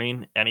for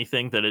learning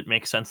anything that it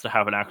makes sense to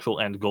have an actual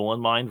end goal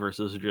in mind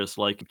versus just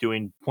like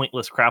doing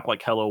pointless crap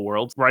like Hello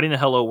World. Writing a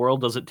Hello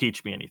World doesn't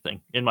teach me anything,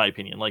 in my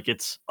opinion. Like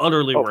it's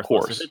utterly Of worthless. If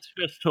course. it's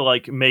just to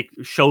like make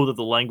show that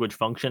the language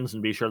functions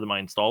and be sure that my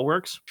install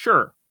works,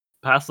 sure.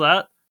 Past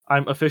that,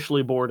 I'm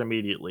officially bored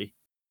immediately.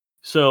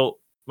 So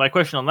my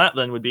question on that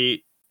then would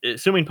be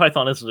assuming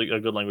Python is a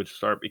good language to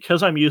start,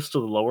 because I'm used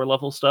to the lower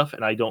level stuff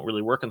and I don't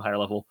really work in the higher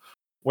level,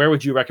 where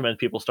would you recommend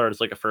people start as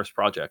like a first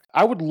project?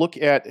 I would look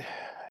at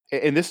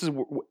and this is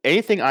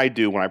anything I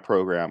do when I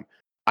program,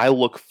 I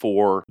look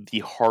for the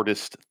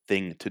hardest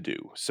thing to do.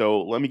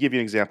 So let me give you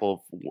an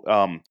example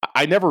of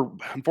I never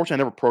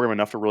unfortunately I never program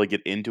enough to really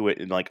get into it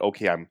and like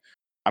okay,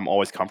 I'm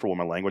always comfortable with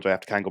my language. I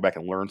have to kind of go back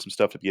and learn some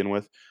stuff to begin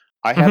with.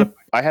 Mhm.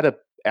 I had a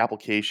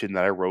application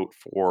that I wrote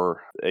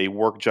for a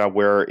work job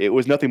where it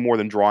was nothing more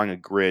than drawing a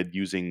grid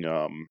using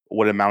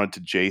what amounted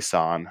to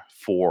JSON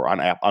for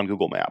on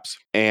Google Maps.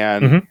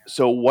 And Mhm.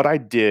 so what I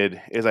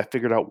did is I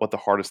figured out what the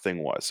hardest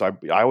thing was. So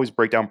I always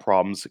break down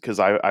problems because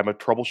I'm a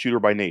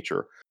troubleshooter by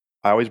nature.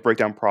 I always break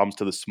down problems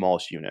to the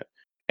smallest unit.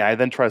 And I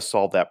then try to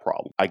solve that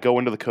problem. I go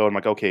into the code. I'm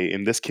like, okay,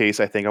 in this case,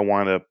 I think I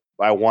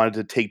wanted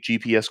to take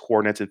GPS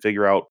coordinates and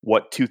figure out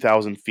what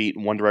 2,000 feet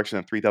in one direction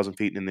and 3,000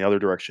 feet in the other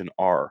direction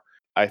are.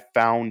 I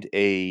found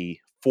a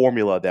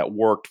formula that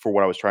worked for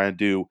what I was trying to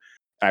do.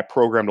 And I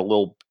programmed a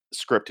little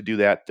script to do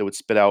that that would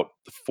spit out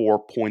the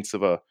 4 points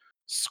of a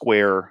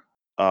square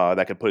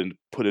that could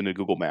put into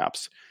Google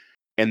Maps.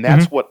 And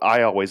that's Mhm. what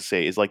I always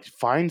say is like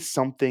find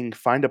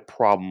a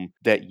problem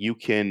that you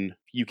can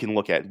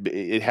look at.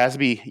 It has to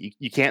be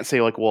you can't say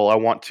like, well, I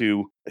want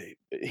to.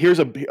 Here's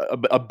a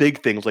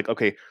big thing. It's like,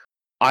 okay,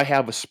 I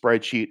have a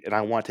spreadsheet and I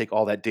want to take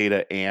all that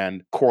data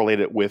and correlate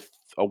it with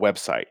a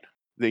website.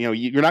 You know,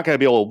 you're not going to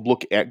be able to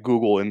look at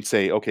Google and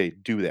say, okay,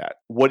 do that.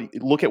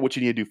 Look at what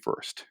you need to do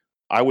first.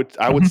 I would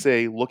Mhm.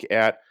 say look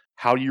at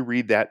how do you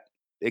read that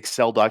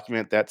Excel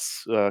document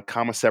that's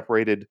comma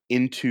separated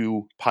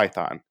into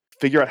Python.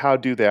 Figure out how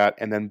to do that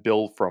and then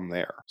build from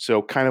there.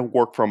 So kind of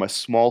work from a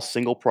small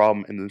single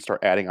problem and then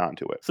start adding on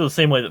to it. So the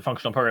same way that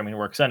functional programming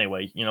works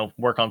anyway,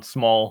 work on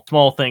small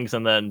things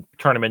and then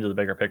turn them into the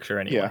bigger picture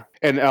Yeah,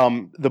 anyway.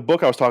 and the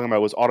book I was talking about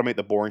was "Automate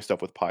the Boring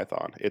Stuff with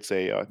Python." It's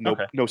a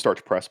Okay. no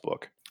starch press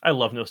book. I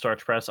love No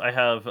Starch Press. I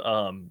have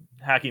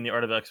Hacking the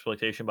Art of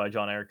Exploitation by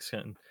John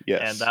Erickson, and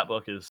Yes. that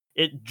book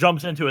it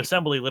jumps into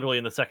assembly literally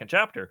in the second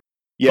chapter.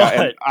 Yeah, and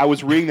But I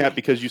was reading that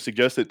because you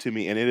suggested it to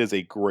me, and it is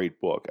a great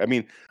book. I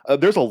mean,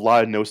 there's a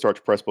lot of no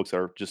starch press books that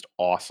are just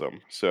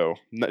awesome. So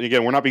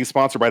again, we're not being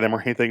sponsored by them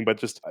or anything, but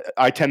just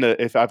I tend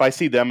to if I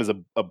see them as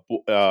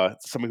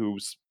someone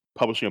who's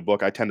publishing a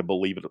book, I tend to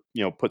believe it.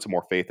 You know, put some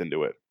more faith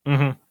into it.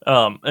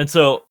 And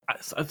so I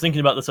was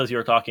thinking about this as you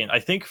were talking. I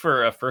think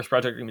for a first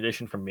project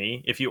recommendation from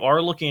me, if you are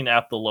looking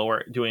at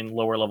doing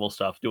lower level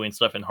stuff, doing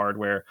stuff in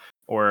hardware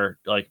or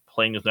like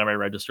playing with memory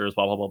registers,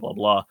 blah blah blah blah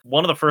blah.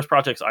 One of the first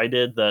projects I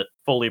did that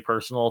fully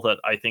personal that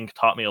I think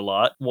taught me a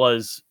lot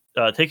was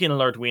taking an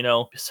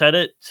Arduino, set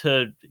it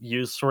to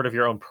use sort of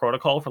your own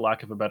protocol, for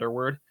lack of a better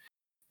word,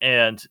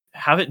 and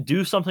have it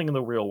do something in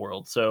the real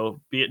world. So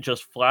be it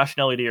just flash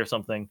an LED or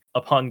something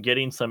upon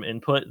getting some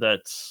input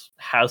that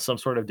has some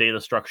sort of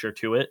data structure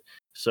to it.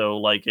 So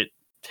like it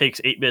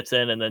takes 8 bits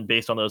in, and then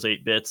based on those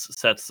 8 bits,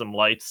 sets some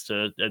lights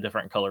to a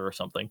different color or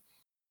something.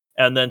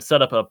 And then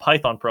set up a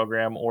Python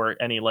program or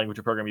any language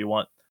or program you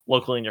want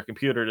locally in your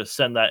computer to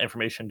send that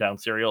information down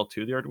serial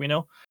to the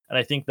Arduino. And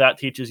I think that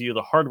teaches you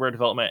the hardware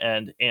development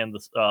and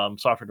the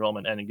software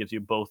development end, and gives you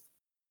both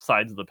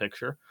sides of the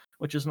picture,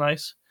 which is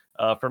nice.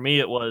 For me,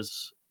 it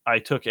was I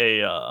took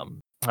a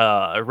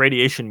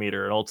radiation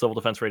meter, an old civil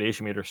defense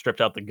radiation meter,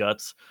 stripped out the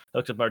guts,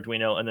 hooked up an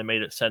Arduino, and then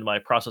made it send my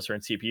processor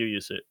and CPU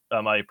usage,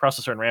 my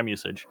processor and RAM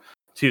usage,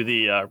 to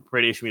the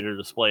radiation meter to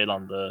display it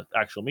on the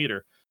actual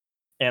meter.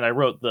 And I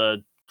wrote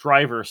the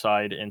driver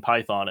side in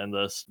Python and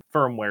the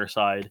firmware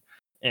side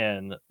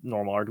in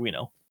normal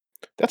Arduino.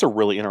 That's a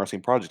really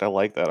interesting project. I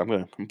like that. I'm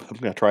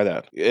gonna try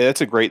that. Yeah,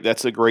 that's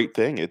a great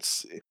thing.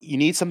 It's you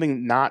need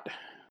something not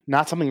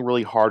something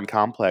really hard and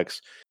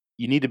complex.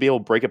 You need to be able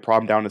to break a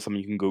problem down to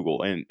something you can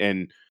Google.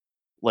 And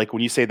like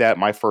when you say that,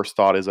 my first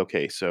thought is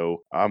okay.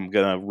 So I'm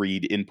gonna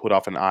read input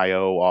off an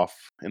I/O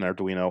off an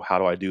Arduino. How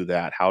do I do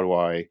that? How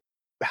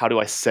do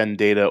I send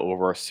data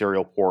over a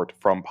serial port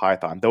from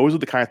Python? Those are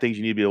the kind of things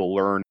you need to be able to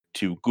learn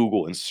to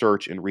Google and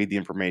search and read the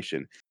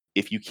information.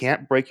 If you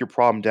can't break your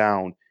problem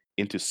down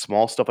into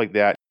small stuff like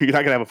that, you're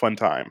not gonna have a fun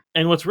time.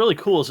 And what's really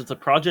cool is it's a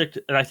project,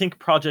 and I think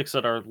projects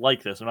that are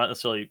like this, I'm not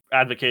necessarily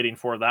advocating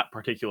for that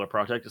particular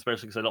project,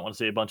 especially because I don't want to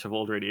see a bunch of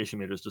old radiation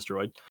meters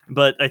destroyed.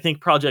 But I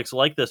think projects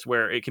like this,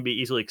 where it can be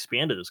easily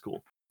expanded, is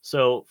cool.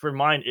 So for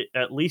mine,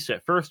 at least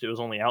at first, it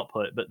was only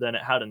output, but then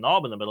it had a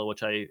knob in the middle,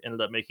 which I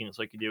ended up making it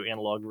so I could do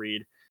analog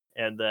read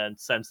and then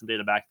send some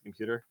data back to the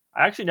computer.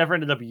 I actually never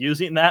ended up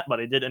using that, but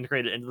I did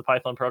integrate it into the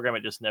Python program.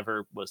 It just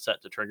never was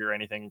set to trigger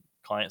anything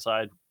client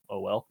side. Oh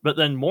well. But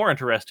then more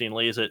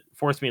interestingly is it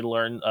forced me to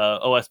learn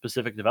OS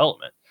specific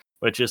development,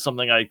 which is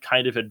something I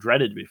kind of had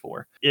dreaded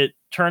before. It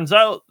turns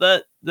out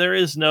that there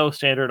is no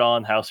standard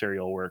on how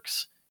serial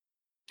works.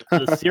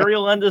 The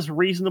serial end is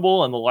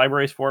reasonable and the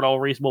libraries for it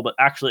all reasonable, but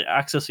actually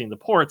accessing the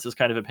ports is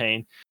kind of a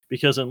pain,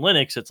 because in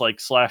Linux it's like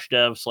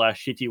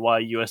 /dev/tty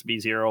USB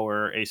 0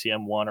 or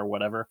ACM 1 or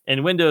whatever.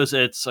 In Windows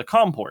it's a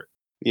COM port.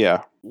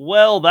 Yeah.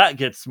 Well, that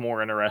gets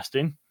more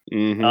interesting.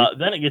 Mhm.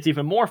 Then it gets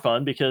even more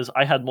fun because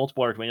I had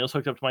multiple Arduinos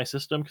hooked up to my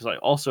system, because I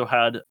also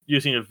had,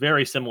 using a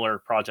very similar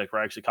project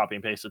where I actually copy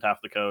and pasted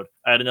half the code,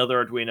 I had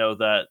another Arduino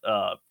that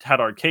had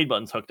arcade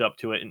buttons hooked up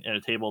to it in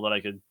a table that I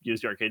could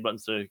use the arcade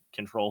buttons to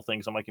control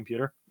things on my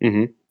computer.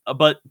 Mhm.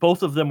 But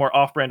both of them were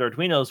off-brand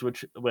Arduinos,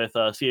 which with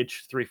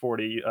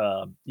CH340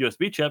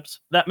 USB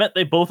chips. That meant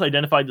they both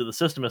identified to the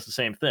system as the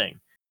same thing.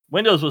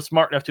 Windows was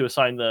smart enough to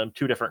assign them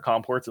 2 different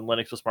COM ports, and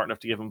Linux was smart enough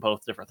to give them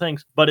both different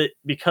things. But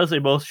because they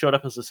both showed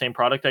up as the same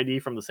product ID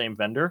from the same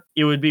vendor,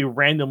 it would be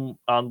random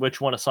on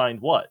which one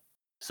assigned what.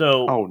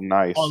 So Oh,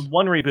 nice. on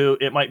one reboot,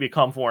 it might be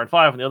COM 4 and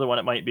 5, and the other one,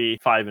 it might be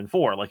 5 and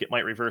 4. Like, it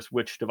might reverse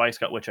which device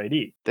got which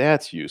ID.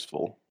 That's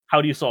useful.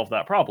 How do you solve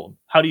that problem?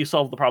 How do you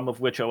solve the problem of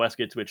which OS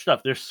gets which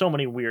stuff? There's so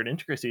many weird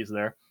intricacies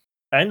there.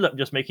 I ended up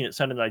just making it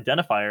send an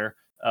identifier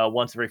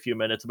once every few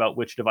minutes about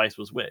which device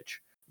was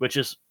which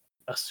is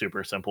a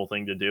super simple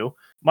thing to do.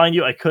 Mind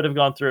you, I could have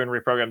gone through and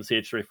reprogrammed the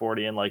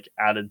CH340 and like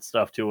added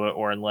stuff to it,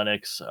 or in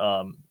Linux,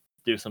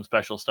 do some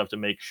special stuff to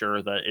make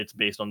sure that it's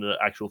based on the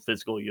actual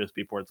physical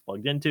USB port it's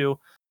plugged into.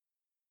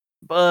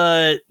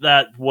 But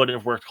that wouldn't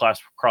have worked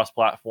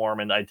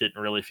cross-platform, and I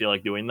didn't really feel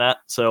like doing that.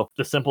 So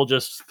the simple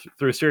just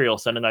through serial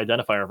send an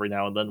identifier every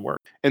now and then work.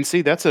 And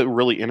see, that's a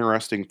really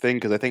interesting thing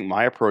because I think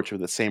my approach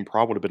with the same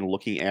problem would have been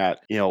looking at,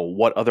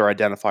 what other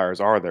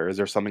identifiers are there? Is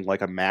there something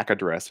like a MAC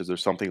address? Is there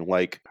something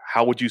like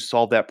how would you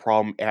solve that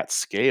problem at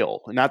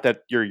scale? Not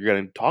that you're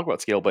going to talk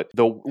about scale, but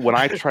when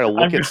I try to I'm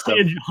look at stuff,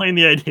 really enjoying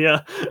the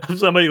idea of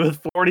somebody with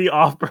 40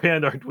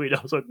 off-brand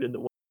Arduinos hooked into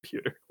one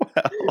computer.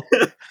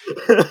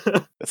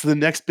 that's the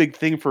next big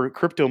thing for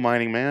crypto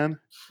mining, man.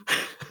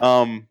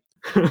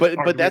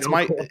 But that's Arduino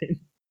my coin.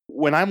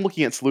 when I'm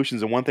looking at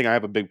solutions, and one thing I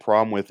have a big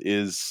problem with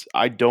is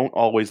I don't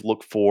always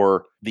look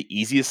for the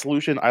easiest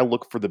solution. I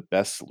look for the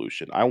best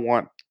solution. I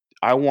want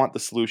the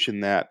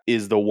solution that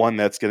is the one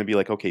that's going to be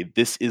like, okay,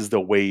 this is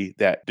the way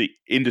that the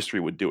industry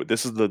would do it.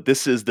 This is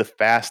the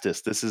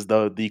fastest. This is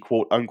the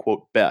quote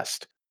unquote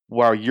best.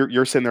 While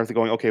you're sitting there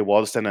going, okay, well,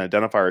 I'll just send an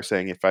identifier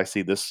saying if I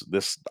see this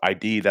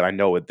ID that I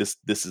know it this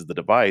is the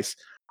device.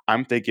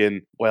 I'm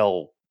thinking,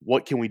 well,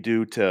 what can we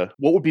do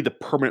what would be the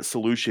permanent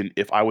solution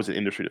if I was an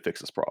industry to fix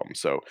this problem?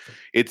 So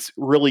it's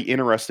really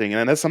interesting.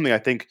 And that's something I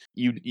think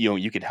you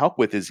can help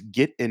with is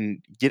get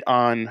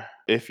on,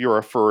 if you're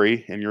a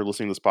furry and you're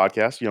listening to this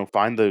podcast,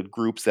 find the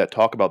groups that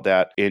talk about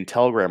that in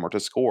Telegram or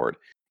Discord.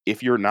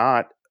 If you're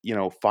not,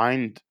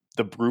 find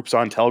the groups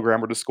on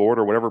Telegram or Discord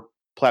or whatever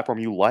platform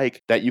you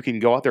like that you can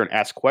go out there and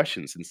ask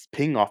questions and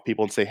ping off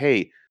people and say,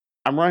 hey,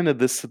 I'm running into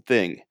this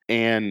thing,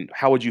 and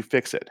how would you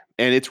fix it?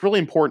 And it's really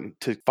important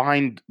to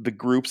find the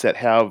groups that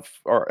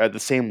are at the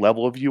same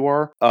level of you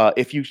are.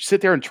 If you sit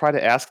there and try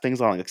to ask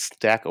things on like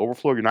Stack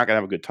Overflow, you're not gonna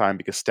have a good time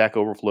because Stack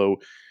Overflow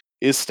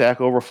is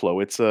Stack Overflow.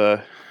 It's I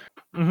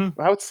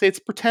would say it's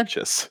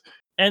pretentious.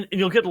 And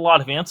you'll get a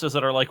lot of answers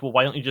that are like, well,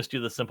 why don't you just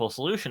do the simple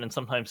solution? And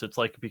sometimes it's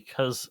like,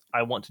 because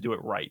I want to do it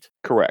right.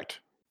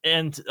 Correct.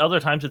 And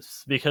other times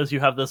it's because you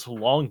have this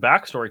long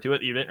backstory to it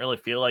that you didn't really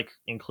feel like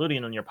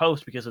including in your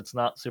post because it's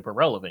not super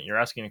relevant. You're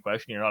asking a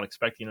question, you're not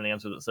expecting an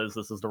answer that says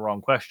this is the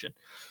wrong question.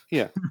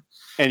 Yeah.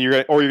 And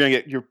you're gonna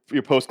get your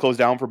post closed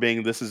down for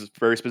being this is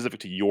very specific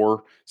to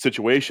your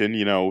situation.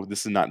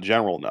 This is not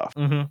general enough.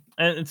 And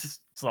it's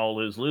all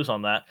lose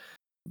on that.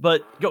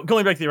 But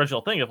going back to the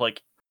original thing of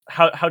like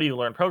how do you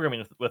learn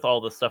programming with all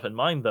this stuff in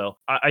mind, though?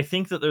 I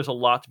think that there's a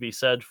lot to be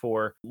said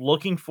for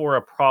looking for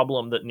a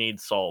problem that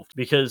needs solved,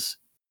 because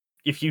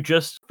if you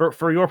just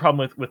for your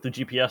problem with the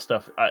GPS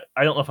stuff,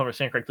 I don't know if I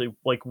understand correctly,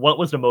 like what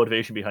was the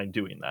motivation behind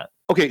doing that?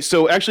 Okay,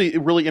 so actually,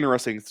 really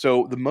interesting.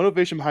 So the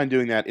motivation behind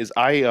doing that is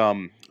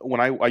when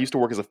I used to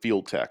work as a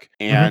field tech,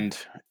 and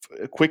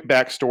a quick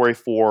backstory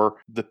for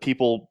the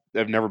people that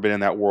have never been in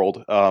that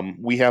world.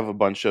 We have a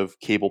bunch of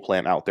cable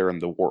plant out there in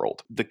the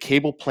world. The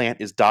cable plant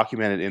is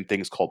documented in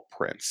things called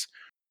prints.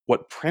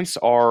 What prints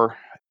are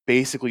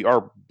basically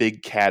are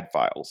big CAD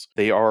files.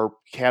 They are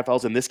CAD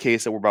files in this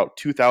case that were about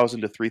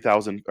 2,000 to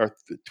 3,000, or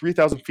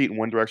 3,000 feet in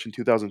one direction,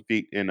 2,000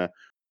 feet in a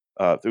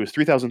there was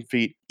 3,000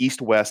 feet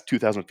east-west,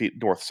 2,000 feet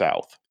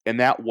north-south, and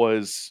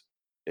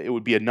it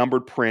would be a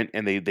numbered print,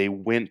 and they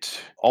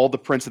went all the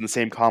prints in the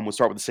same column would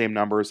start with the same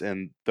numbers,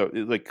 and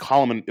it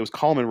was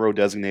column and row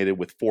designated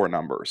with 4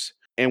 numbers.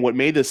 And what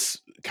made this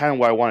kind of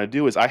what I want to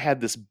do is I had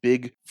this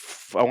big,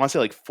 I want to say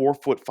like 4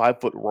 foot,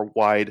 5 foot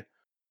wide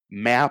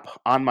map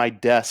on my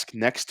desk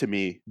next to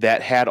me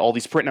that had all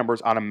these print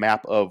numbers on a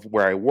map of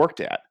where I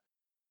worked at.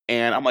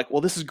 And I'm like,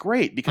 well, this is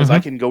great because I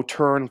can go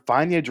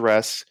find the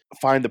address,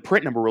 find the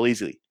print number real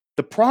easily.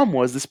 The problem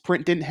was this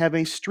print didn't have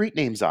any street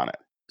names on it.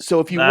 So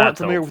if you weren't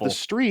familiar with the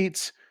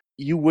streets,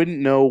 you wouldn't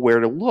know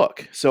where to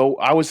look. So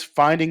I was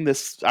finding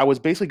this, I was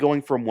basically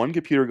going from one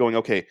computer going,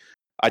 okay,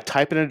 I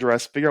type in an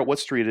address, figure out what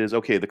street it is.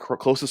 Okay, the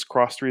closest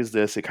cross street is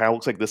this. It kind of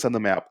looks like this on the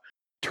map.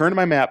 Turn to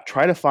my map,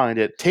 try to find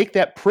it, take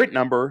that print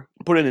number,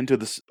 put it into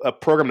a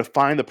program to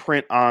find the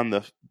print on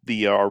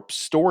the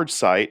storage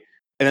site,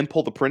 and then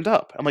pull the print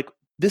up. I'm like,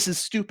 this is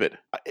stupid.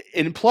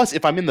 And plus,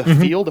 if I'm in the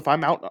field, if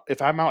I'm out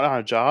on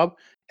a job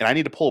and I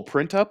need to pull a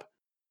print up,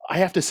 I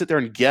have to sit there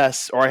and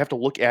guess, or I have to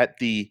look at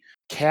the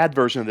CAD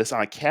version of this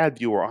on a CAD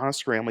view or on a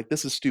screen. I'm like,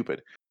 this is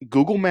stupid.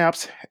 Google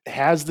Maps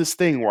has this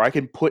thing where I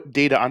can put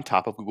data on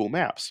top of Google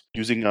Maps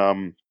using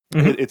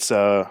it's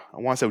I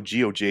want to say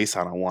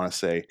GeoJSON. I want to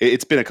say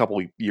it's been a couple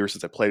of years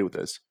since I played with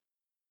this.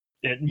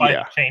 It might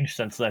have changed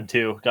since then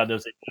too. God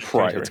knows it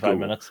right, it's 5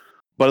 minutes.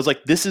 But it's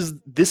like this is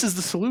the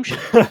solution.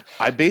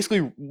 I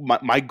basically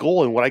my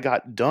goal and what I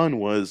got done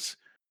was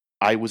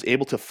I was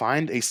able to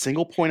find a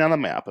single point on a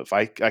map. If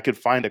I could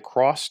find a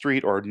cross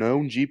street or a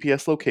known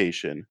GPS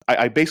location,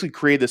 I basically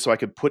created this so I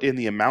could put in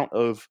the amount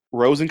of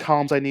rows and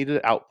columns I needed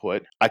to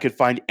output. I could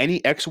find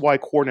any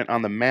XY coordinate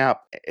on the map.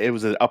 It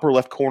was the upper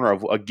left corner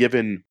of a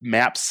given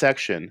map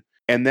section.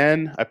 And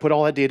then I put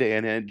all that data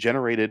in and it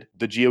generated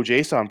the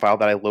GeoJSON file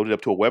that I loaded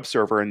up to a web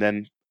server. And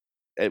then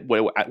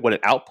what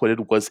it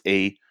outputted was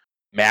a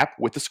map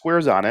with the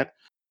squares on it.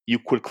 You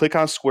could click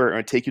on a square and it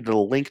would take you to the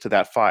link to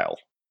that file.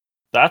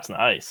 That's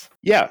nice.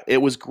 Yeah, it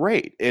was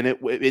great, and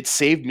it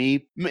saved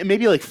me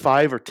maybe like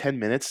 5 or 10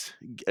 minutes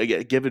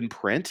given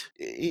print.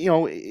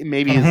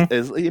 Maybe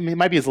it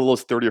might be as little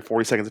as 30 or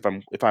 40 seconds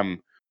if I'm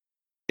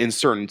in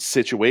certain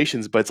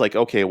situations. But it's like,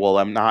 okay, well,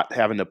 I'm not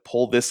having to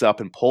pull this up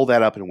and pull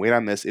that up and wait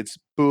on this. It's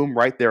boom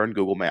right there in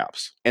Google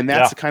Maps, and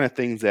that's the kind of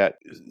things that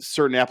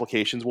certain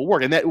applications will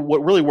work. And that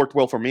what really worked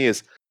well for me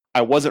is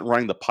I wasn't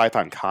running the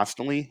Python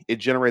constantly. It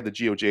generated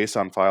the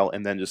GeoJSON file,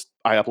 and then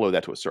I uploaded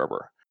that to a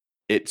server.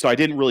 So I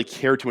didn't really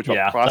care too much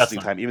about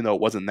processing time, even though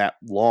it wasn't that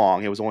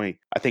long. It was only,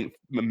 I think,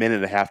 a minute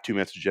and a half, 2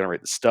 minutes to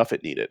generate the stuff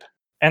it needed.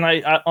 And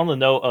I on the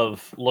note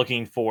of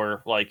looking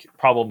for like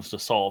problems to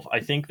solve, I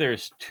think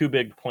there's 2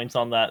 big points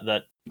on that.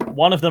 That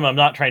one of them, I'm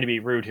not trying to be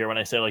rude here when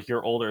I say like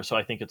you're older, so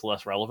I think it's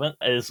less relevant,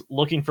 is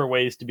looking for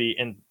ways to be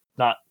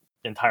not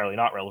entirely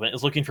not relevant,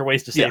 is looking for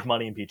ways to save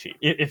money and be cheap.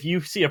 If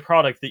you see a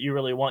product that you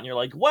really want and you're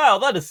like, wow,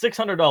 that is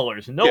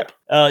 $600. Nope.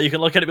 You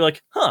can look at it and be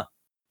like, huh,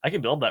 I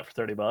can build that for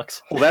 $30.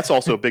 Well, that's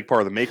also a big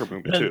part of the maker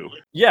movement too.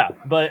 Yeah,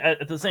 but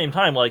at the same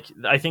time, like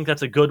I think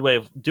that's a good way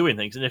of doing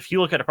things. And if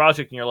you look at a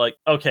project and you're like,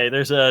 okay,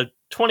 there's a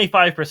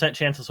 25%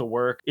 chance this will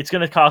work. It's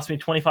going to cost me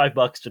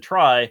 $25 to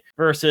try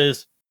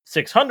versus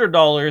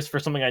 $600 for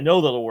something I know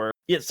that'll work.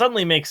 It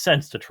suddenly makes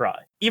sense to try.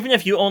 Even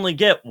if you only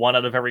get 1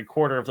 out of every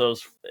quarter of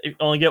those,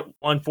 only get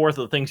 1/4 of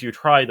the things you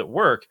try that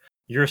work,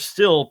 you're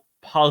still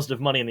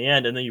positive money in the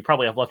end, and then you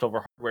probably have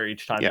leftover hardware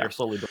each time that you're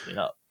slowly building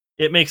up.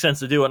 It makes sense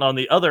to do it. On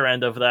the other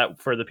end of that,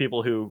 for the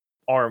people who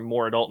are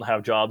more adult and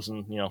have jobs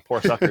and, poor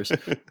suckers,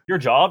 your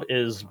job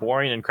is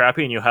boring and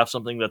crappy and you have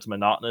something that's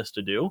monotonous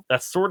to do.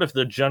 That's sort of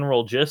the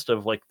general gist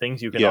of like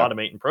things you can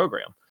automate and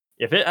program.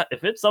 If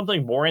it's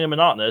something boring and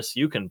monotonous,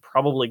 you can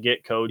probably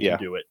get code to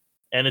do it.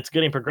 And it's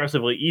getting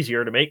progressively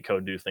easier to make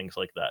code do things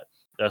like that,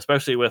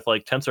 especially with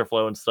like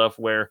TensorFlow and stuff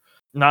where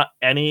not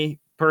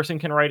any person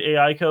can write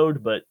AI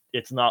code, but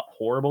it's not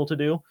horrible to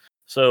do.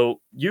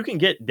 So you can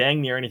get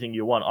dang near anything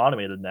you want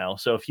automated now.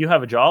 So if you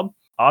have a job,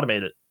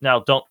 automate it. Now,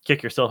 don't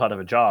kick yourself out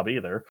of a job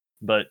either,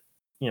 but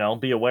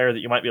be aware that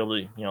you might be able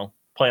to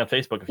play on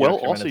Facebook a few Well,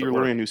 extra also minutes at you're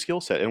work. learning a new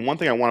skill set, and one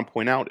thing I want to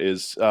point out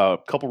is a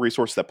couple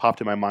resources that popped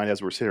in my mind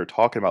as we're sitting here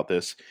talking about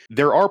this.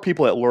 There are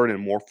people that learn in a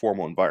more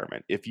formal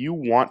environment. If you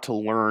want to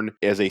learn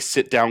as a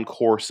sit-down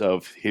course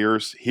of here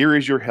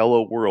is your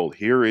hello world,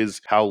 here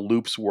is how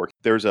loops work.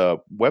 There's a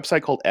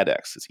website called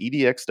edX. It's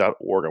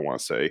edx.org, I want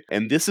to say,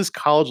 and this is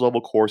college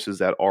level courses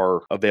that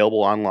are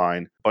available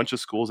online. A bunch of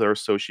schools that are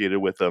associated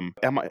with them: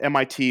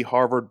 MIT,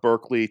 Harvard,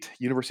 Berkeley,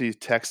 University of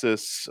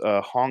Texas,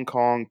 Hong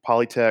Kong,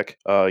 Polytech,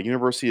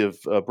 University of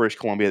British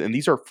Columbia. And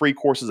these are free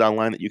courses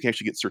online that you can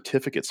actually get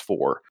certificates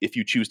for if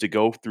you choose to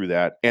go through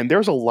that. And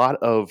there's a lot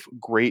of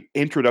great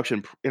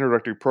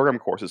introductory program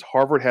courses.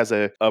 Harvard has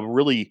a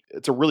really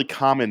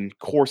common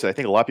course that I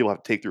think a lot of people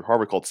have to take through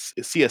Harvard called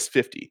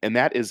CS50, and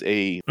that is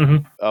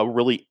Mhm. a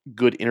really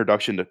good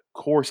introduction to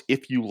course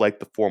if you like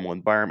the formal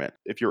environment.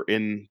 If you're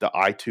in the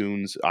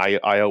iTunes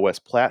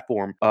iOS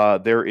platform,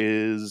 there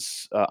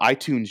is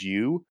iTunes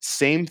U.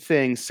 Same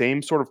thing,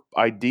 same sort of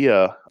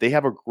idea. They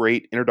have a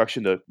great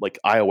introduction to like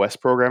iOS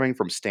programming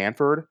from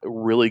Stanford. A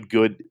really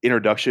good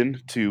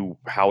introduction to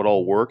how it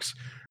all works.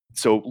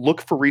 So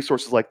look for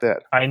resources like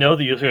that. I know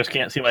the users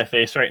can't see my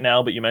face right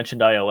now, but you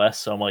mentioned iOS,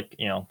 so I'm like,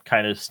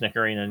 kind of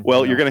snickering and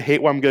Well, you're gonna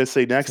hate what I'm gonna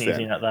say next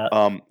sneezing then. at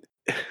that.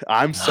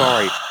 I'm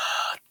sorry.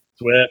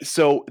 Swift.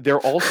 So there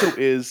also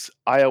is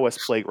iOS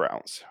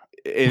Playgrounds.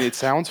 And it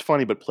sounds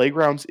funny, but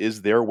Playgrounds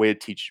is their way to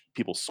teach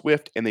people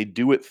Swift, and they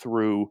do it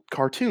through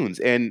cartoons.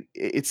 And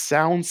it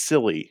sounds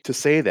silly to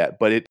say that,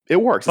 but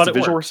it works. But It's a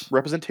it visual works.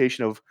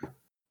 representation of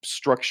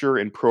structure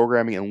and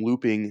programming and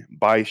looping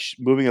by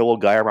moving a little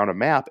guy around a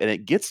map, and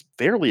it gets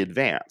fairly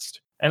advanced.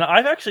 And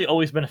I've actually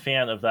always been a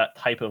fan of that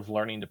type of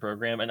learning to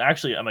program. And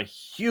actually, I'm a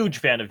huge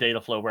fan of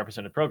data flow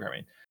represented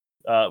programming.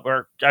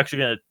 We're actually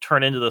going to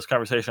turn into this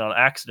conversation on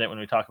accident when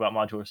we talk about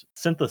modular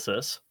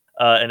synthesis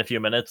in a few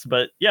minutes.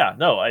 But yeah,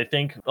 no, I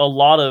think a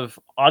lot of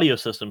audio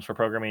systems for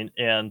programming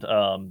and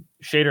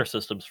shader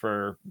systems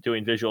for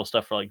doing visual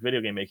stuff for like video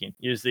game making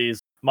use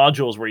these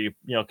modules where you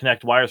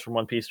connect wires from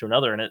one piece to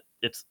another, and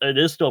it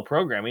is still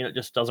programming. It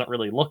just doesn't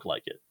really look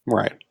like it.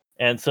 Right.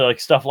 And so like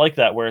stuff like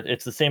that, where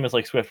it's the same as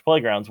like Swift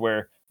Playgrounds,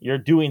 where you're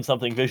doing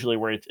something visually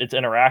where it's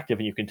interactive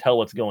and you can tell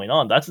what's going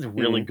on. That's a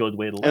really good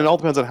way to learn. And it all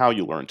depends on how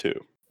you learn too.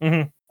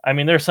 Mm-hmm. I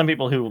mean, there's some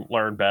people who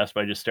learn best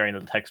by just staring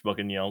at the textbook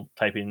and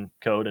typing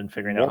code and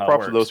figuring out More how it props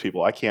works. to those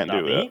people. I can't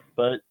Not do me, that.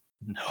 but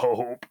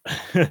nope.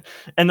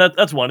 And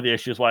that's one of the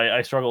issues why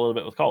I struggle a little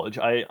bit with college.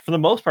 For the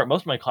most part,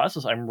 most of my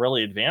classes I'm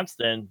really advanced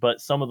in,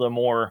 but some of the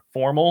more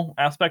formal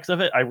aspects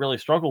of it I really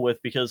struggle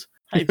with because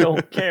I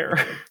don't care.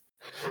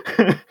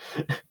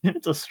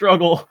 It's a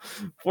struggle.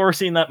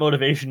 Forcing that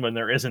motivation when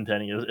there isn't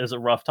any is a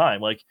rough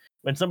time. Like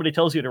when somebody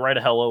tells you to write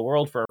a hello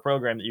world for a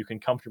program that you can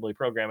comfortably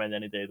program in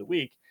any day of the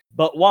week,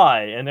 but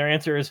why? And their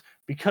answer is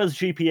because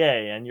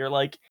GPA, and you're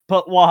like,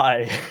 but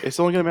why? It's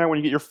only gonna matter when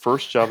you get your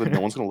first job, and no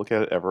one's gonna look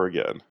at it ever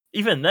again.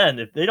 Even then,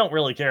 if they don't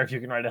really care if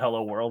you can write a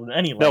hello world in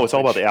any language. No, it's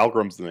all about the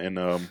algorithms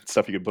and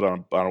stuff you can put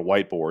on a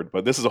whiteboard.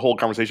 But this is a whole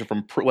conversation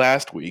from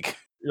last week.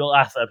 The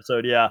last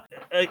episode, yeah.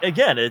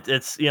 Again,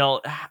 it's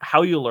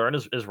how you learn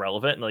is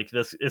relevant, and like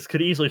this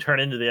could easily turn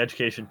into the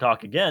education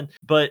talk again.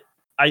 But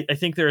I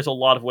think there's a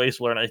lot of ways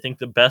to learn. I think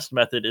the best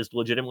method is to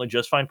legitimately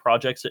just find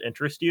projects that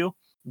interest you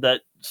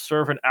that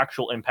serve an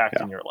actual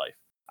impact in your life.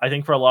 I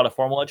think for a lot of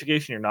formal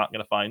education, you're not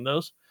going to find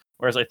those.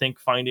 Whereas I think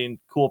finding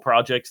cool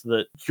projects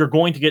that you're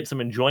going to get some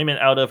enjoyment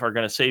out of, are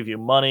going to save you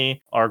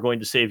money, are going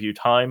to save you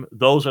time,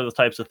 those are the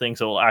types of things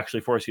that will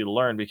actually force you to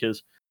learn.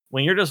 Because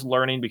when you're just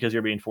learning because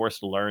you're being forced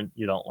to learn,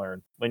 you don't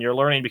learn. When you're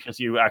learning because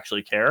you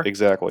actually care,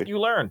 Exactly. you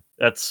learn.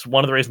 That's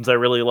one of the reasons I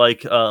really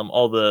like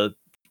all the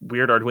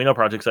weird Arduino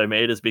projects I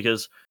made, is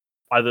because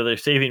either they're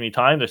saving me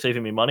time, they're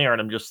saving me money, or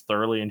I'm just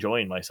thoroughly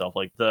enjoying myself.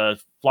 Like the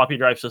floppy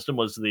drive system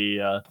was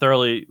the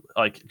thoroughly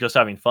like just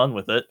having fun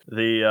with it.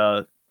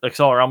 The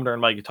accelerometer in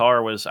my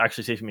guitar was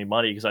actually saving me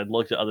money because I'd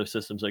looked at other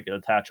systems I could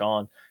attach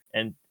on,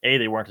 and A,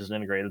 they weren't as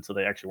integrated, so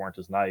they actually weren't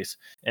as nice,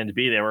 and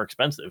B, they were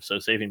expensive, so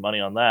saving money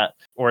on that.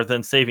 Or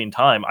then saving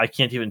time. I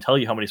can't even tell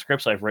you how many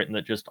scripts I've written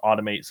that just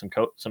automate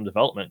some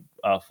development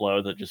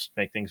flow that just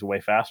make things way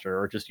faster,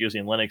 or just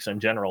using Linux in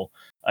general.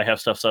 I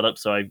have stuff set up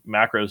so I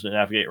macros to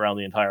navigate around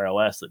the entire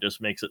OS that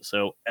just makes it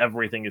so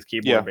everything is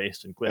keyboard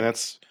based and quick. And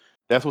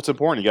that's what's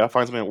important. You gotta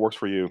find something that works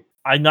for you.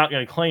 I'm not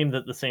going to claim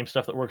that the same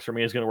stuff that works for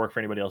me is going to work for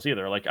anybody else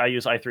either. Like I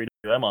use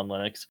i3WM on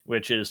Linux,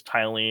 which is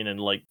tiling, and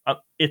like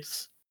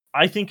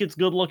I think it's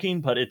good looking,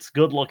 but it's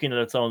good looking in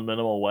its own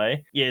minimal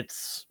way.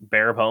 It's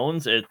bare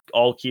bones. It's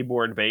all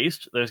keyboard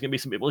based. There's going to be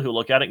some people who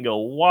look at it and go,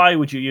 why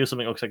would you use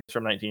something that looks like it's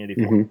from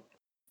 1984?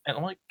 And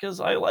I'm like,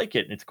 because I like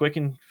it. It's quick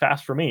and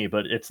fast for me,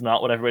 but it's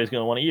not what everybody's going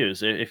to want to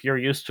use. If you're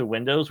used to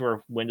Windows,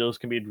 where Windows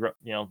can be,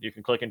 you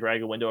can click and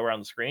drag a window around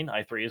the screen,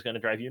 i3 is going to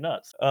drive you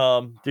nuts.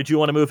 Did you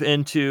want to move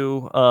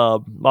into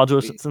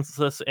modular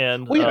synthesis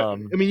and I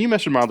mean, you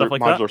mentioned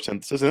modular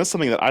synthesis, and that's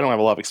something that I don't have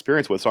a lot of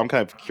experience with. So I'm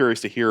kind of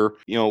curious to hear.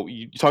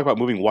 You talk about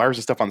moving wires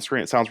and stuff on the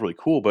screen. It sounds really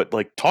cool, but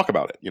like, talk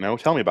about it.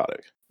 Tell me about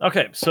it.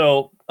 Okay,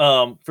 so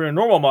for a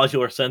normal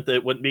modular synth,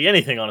 it wouldn't be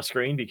anything on a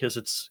screen because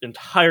it's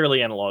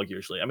entirely analog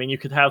usually. I mean, you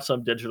could have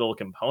some digital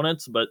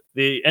components, but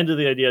the end of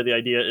the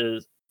idea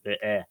is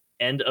the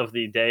end of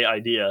the day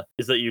idea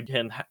is that you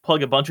can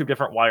plug a bunch of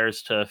different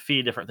wires to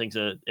feed different things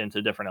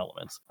into different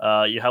elements.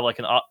 You have like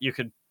you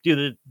could do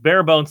the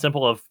bare bones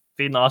simple of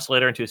feed an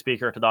oscillator into a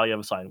speaker. Ta-da, you have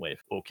a sine wave.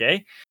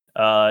 Okay.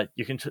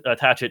 You can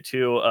attach it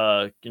to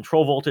a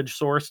control voltage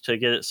source to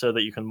get it so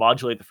that you can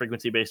modulate the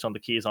frequency based on the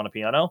keys on a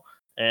piano.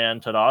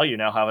 And ta-da, you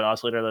now have an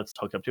oscillator that's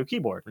hooked up to a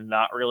keyboard.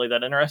 Not really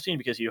that interesting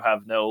because you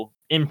have no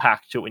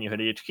impact to it when you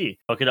hit each key.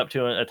 Hook it up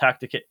to an attack,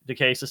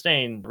 decay,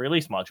 sustain,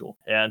 release module.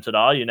 And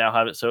ta-da, you now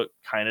have it so it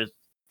kind of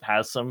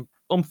has some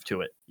oomph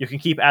to it. You can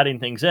keep adding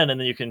things in, and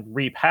then you can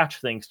repatch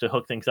things to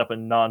hook things up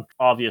in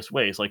non-obvious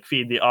ways, like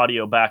feed the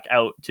audio back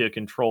out to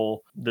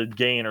control the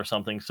gain or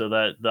something so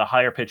that the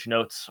higher pitch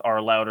notes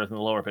are louder than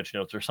the lower pitch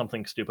notes or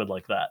something stupid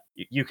like that.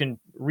 You can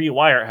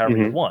rewire it however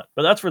you want,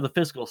 but that's for the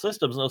physical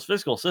systems, and those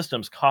physical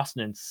systems cost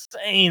an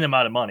insane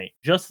amount of money.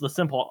 Just the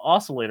simple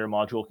oscillator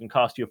module can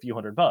cost you a few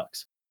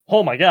 $100.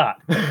 Oh my god.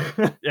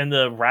 And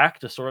the rack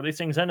to store these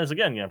things in is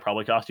again gonna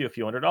probably cost you a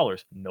few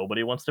 $100.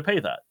 Nobody wants to pay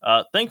that.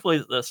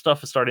 Thankfully the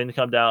stuff is starting to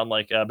come down.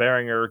 Like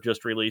Behringer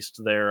just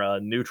released their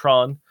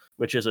Neutron,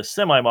 which is a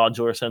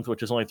semi-modular synth,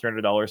 which is only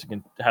 $300.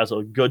 It has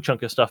a good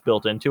chunk of stuff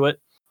built into it,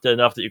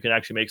 enough that you can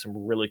actually make some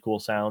really cool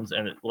sounds,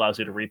 and it allows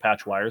you to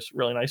repatch wires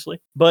really nicely.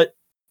 But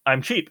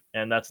I'm cheap,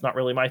 and that's not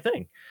really my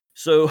thing.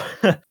 So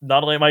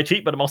not only am I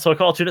cheap, but I'm also a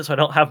college student, so I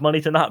don't have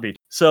money to not be.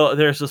 So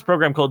there's this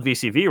program called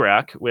VCV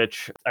Rack,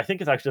 which I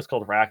think it's actually just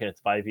called Rack, and it's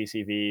by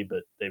VCV,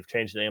 but they've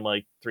changed the name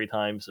like 3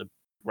 times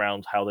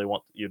around how they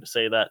want you to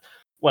say that.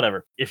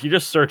 Whatever. If you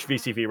just search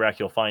VCV Rack,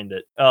 you'll find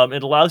it.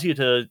 It allows you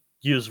to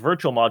use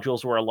virtual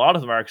modules where a lot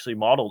of them are actually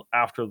modeled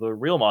after the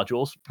real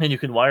modules, and you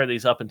can wire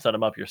these up and set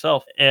them up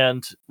yourself.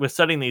 And with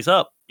setting these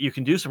up, you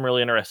can do some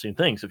really interesting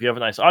things. If you have a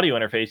nice audio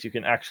interface, you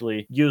can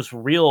actually use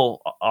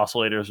real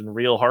oscillators and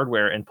real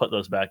hardware and put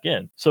those back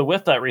in. So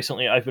with that,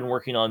 recently I've been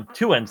working on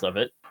 2 ends of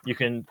it. You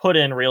can put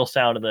in real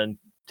sound and then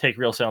take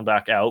real sound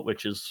back out,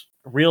 which is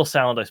real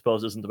sound, I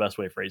suppose, isn't the best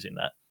way of phrasing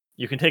that.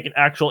 You can take an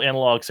actual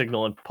analog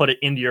signal and put it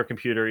into your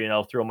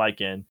computer, through a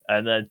mic in,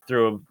 and then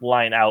through a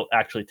line out,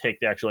 actually take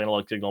the actual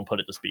analog signal and put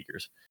it to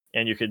speakers.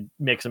 And you could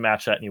mix and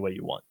match that any way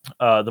you want.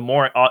 The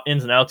more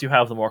ins and outs you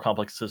have, the more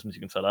complex systems you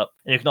can set up.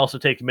 And you can also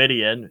take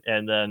MIDI in,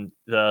 and then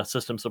the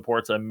system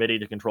supports a MIDI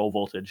to control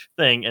voltage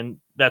thing. And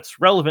that's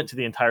relevant to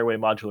the entire way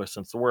modular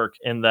synths work,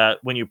 in that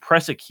when you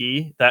press a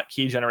key, that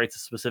key generates a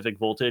specific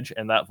voltage,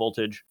 and that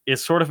voltage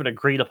is sort of an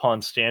agreed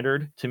upon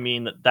standard to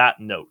mean that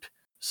note.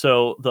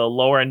 So the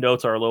lower end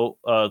notes are low.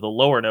 The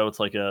lower notes,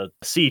 like a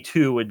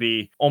C2, would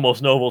be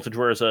almost no voltage,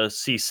 whereas a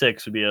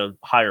C6 would be a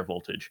higher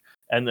voltage.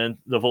 And then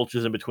the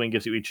voltages in between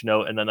gives you each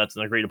note, and then that's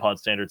an agreed upon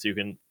standard, so you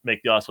can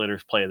make the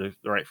oscillators play the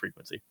right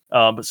frequency.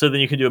 But so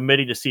then you can do a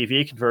MIDI to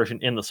CV conversion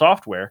in the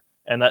software,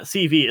 and that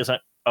CV isn't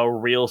a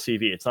real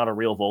CV. It's not a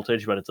real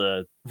voltage, but it's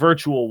a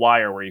virtual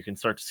wire where you can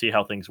start to see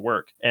how things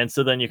work. And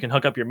so then you can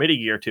hook up your MIDI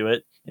gear to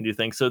it and do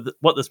things. So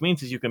what this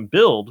means is you can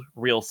build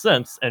real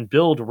synths and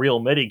build real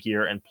MIDI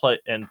gear and plug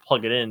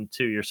it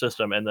into your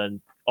system, and then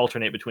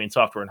alternate between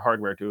software and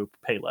hardware to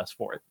pay less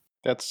for it.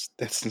 That's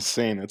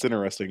insane. That's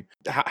interesting.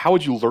 How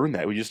would you learn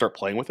that? Would you start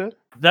playing with it?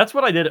 That's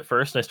what I did at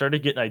first. I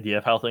started getting an idea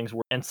of how things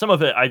work. And some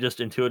of it I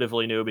just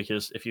intuitively knew,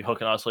 because if you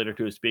hook an oscillator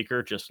to a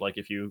speaker, just like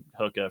if you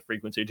hook a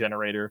frequency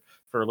generator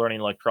for learning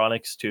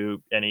electronics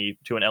to an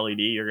LED,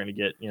 you're going to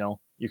get,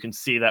 you can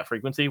see that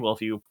frequency. Well,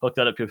 if you hook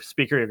that up to a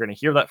speaker, you're going to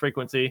hear that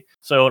frequency.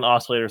 So an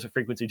oscillator is a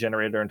frequency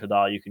generator, and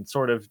ta-da, you can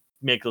sort of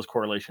make those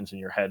correlations in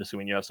your head,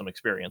 assuming you have some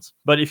experience.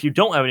 But if you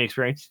don't have any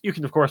experience, you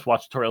can, of course,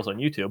 watch tutorials on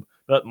YouTube.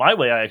 But my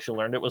way I actually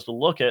learned it was to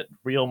look at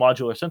real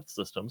modular synth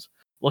systems,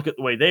 look at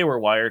the way they were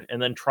wired,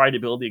 and then try to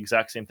build the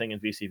exact same thing in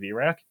VCV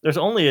Rack. There's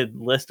only a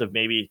list of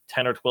maybe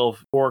 10 or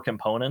 12 core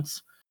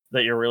components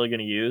that you're really going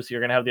to use.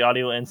 You're going to have the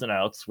audio ins and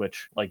outs,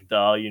 which, like,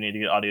 you need to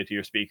get audio to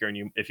your speaker.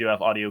 And if you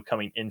have audio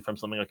coming in from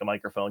something like a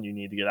microphone, you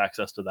need to get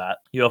access to that.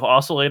 You have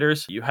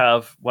oscillators. You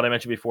have what I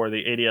mentioned before,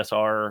 the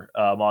ADSR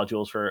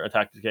modules for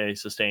attack, decay,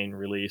 sustain,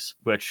 release,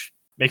 which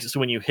makes it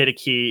so when you hit a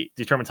key,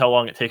 determines how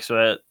long it takes for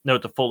that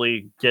note to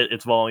fully get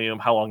its volume,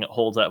 how long it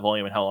holds that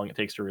volume, and how long it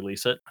takes to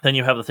release it. Then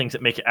you have the things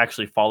that make it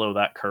actually follow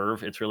that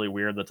curve. It's really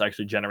weird. That's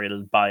actually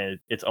generated by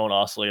its own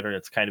oscillator.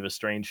 It's kind of a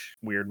strange,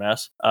 weird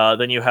mess.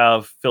 Then you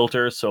have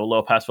filters, so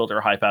low pass filter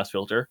or high pass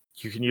filter.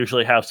 You can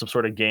usually have some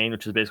sort of gain,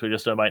 which is basically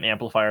just done by an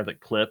amplifier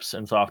that clips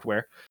in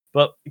software.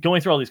 But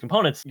going through all these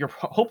components, you're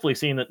hopefully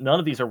seeing that none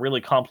of these are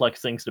really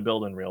complex things to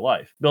build in real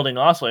life. Building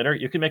an oscillator,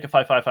 you can make a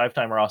 555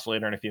 timer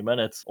oscillator in a few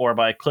minutes, or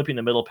by clipping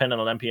the middle pin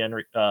on an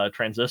NPN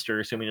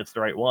transistor, assuming it's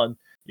the right one,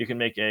 you can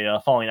make a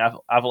falling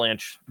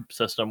avalanche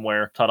system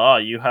where, ta-da,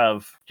 you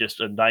have just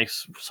a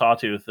nice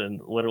sawtooth and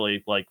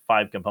literally like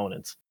 5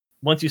 components.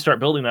 Once you start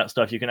building that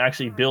stuff, you can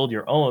actually build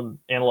your own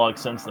analog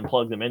synths and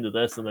plug them into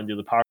this, and then do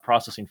the power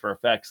processing for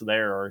effects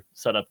there, or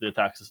set up the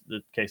attack,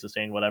 the decay,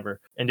 sustain, whatever,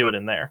 and do it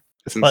in there.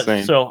 It's insane.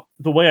 But so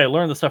the way I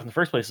learned the stuff in the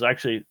first place is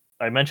actually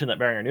I mentioned that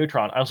Behringer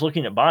Neutron. I was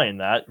looking at buying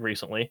that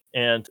recently,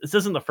 and this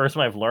isn't the first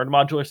time I've learned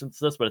modular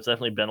synthesis, but it's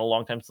definitely been a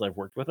long time since I've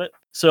worked with it.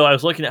 So I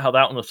was looking at how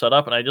that one was set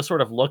up, and I just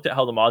sort of looked at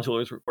how the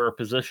modulars were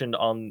positioned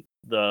on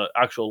the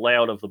actual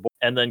layout of the board,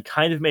 and then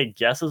kind of made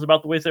guesses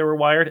about the ways they were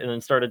wired, and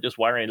then started just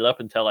wiring it up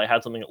until I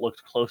had something that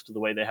looked close to the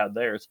way they had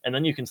theirs. And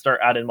then you can start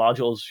adding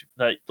modules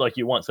that like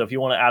you want. So if you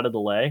want to add a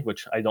delay,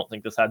 which I don't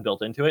think this had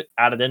built into it,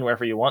 add it in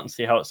wherever you want and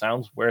see how it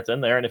sounds where it's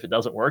in there. And if it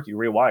doesn't work, you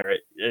rewire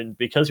it. And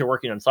because you're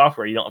working on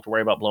software, you don't have to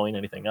worry about blowing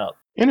anything up.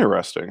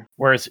 Interesting.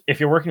 Whereas if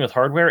you're working with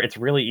hardware, it's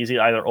really easy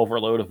to either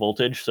overload a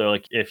voltage. So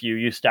like if you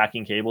use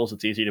stacking cables,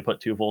 it's easy to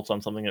put 2 volts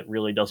on something that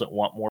really doesn't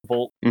want more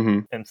volt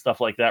and stuff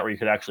like that, where you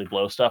could actually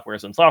blow stuff.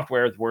 Whereas in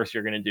software, the worst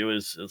you're going to do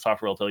is the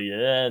software will tell you,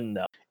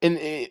 no. And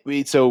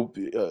so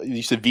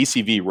you said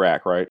VCV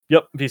rack, right?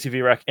 Yep,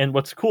 VCV rack. And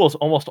what's cool is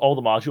almost all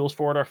the modules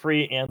for it are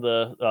free, and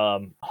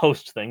the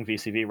host thing,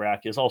 VCV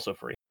rack, is also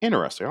free.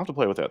 Interesting. I'll have to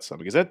play with that some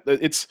because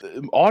it's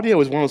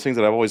audio is one of those things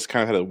that I've always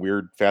kind of had a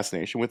weird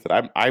fascination with.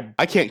 That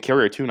I can't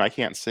carry a tune, I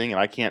can't sing, and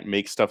I can't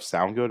make stuff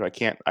sound good. I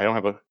don't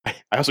have a.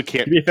 I also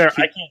can't. To be fair,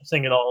 I can't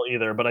sing at all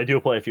either, but I do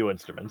play a few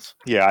instruments.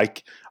 Yeah,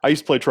 I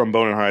used to play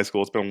trombone in high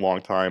school. It's been a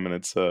long time, and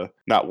it's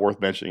not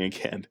worth mentioning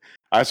again.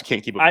 I also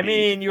can't keep. I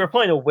mean, you were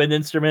playing a wind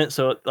instrument,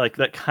 so like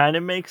that kind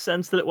of makes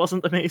sense that it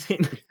wasn't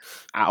amazing.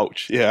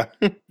 Ouch! Yeah.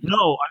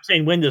 No, I'm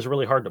saying wind is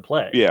really hard to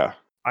play. Yeah.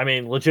 I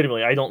mean,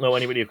 legitimately, I don't know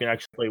anybody who can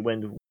actually play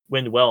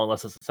wind well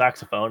unless it's a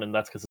saxophone, and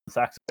that's because it's a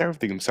saxophone.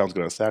 Everything sounds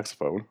good on a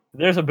saxophone.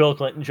 There's a Bill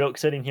Clinton joke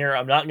sitting here.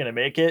 I'm not going to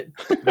make it,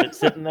 but it's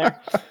sitting there.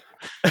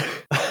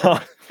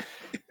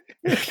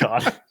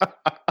 God.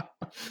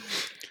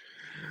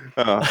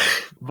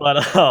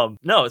 But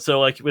no, so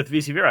like with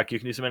VCV rack, you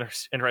can do some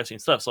interesting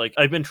stuff. So like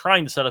I've been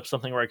trying to set up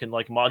something where I can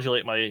like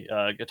modulate my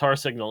guitar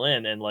signal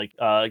in and like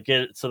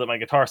get it so that my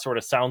guitar sort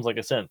of sounds like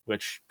a synth,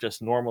 which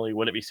just normally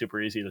wouldn't be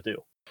super easy to do.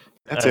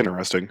 That's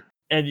interesting.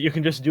 And you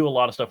can just do a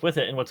lot of stuff with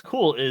it. And what's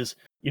cool is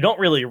you don't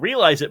really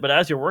realize it, but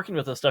as you're working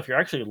with this stuff, you're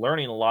actually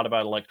learning a lot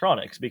about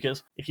electronics.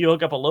 Because if you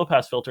hook up a low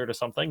pass filter to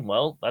something,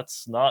 well,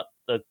 that's not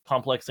a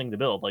complex thing to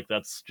build. Like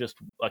that's just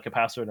a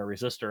capacitor and a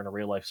resistor in a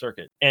real life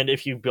circuit. And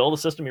if you build a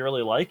system you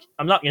really like,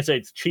 I'm not going to say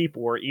it's cheap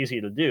or easy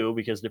to do,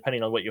 because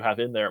depending on what you have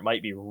in there, it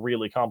might be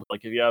really complex.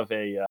 Like if you have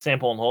a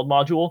sample and hold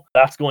module,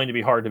 that's going to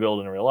be hard to build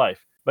in real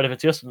life. But if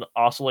it's just an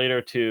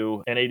oscillator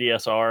to an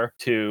ADSR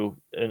to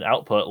an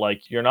output,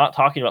 like you're not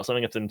talking about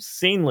something that's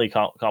insanely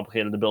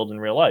complicated to build in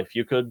real life.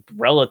 You could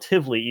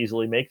relatively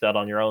easily make that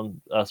on your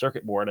own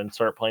circuit board and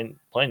start playing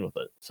with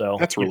it. So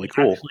that's really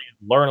cool. Actually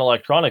learn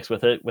electronics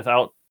with it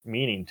without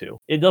meaning to.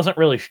 It doesn't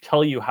really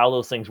tell you how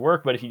those things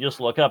work, but if you just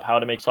look up how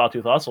to make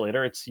sawtooth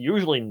oscillator, it's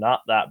usually not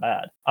that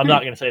bad. I'm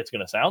not going to say it's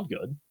going to sound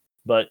good,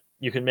 but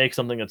you can make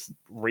something that's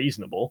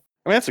reasonable.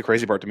 I mean, that's the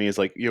crazy part to me is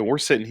like, we're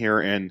sitting here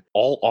and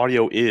all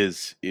audio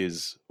is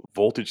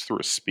voltage through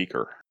a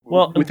speaker.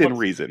 Well, within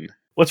reason.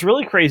 What's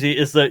really crazy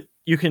is that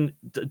you can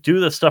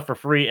do this stuff for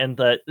free, and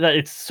that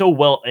it's so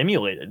well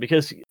emulated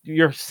because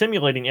you're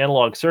simulating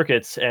analog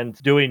circuits and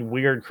doing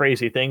weird,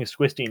 crazy things,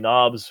 twisting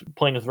knobs,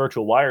 playing with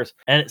virtual wires,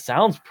 and it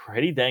sounds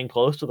pretty dang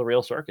close to the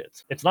real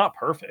circuits. It's not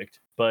perfect,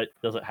 but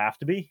does it have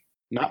to be?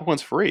 Not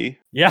once free.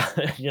 Yeah,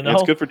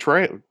 it's good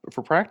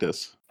for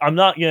practice. I'm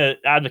not going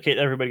to advocate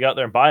everybody go out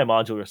there and buy a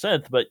modular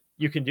synth, but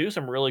you can do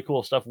some really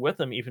cool stuff with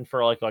them, even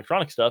for like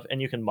electronic stuff,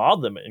 and you can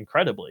mod them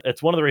incredibly.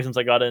 It's one of the reasons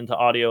I got into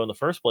audio in the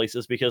first place,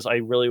 is because I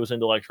really was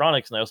into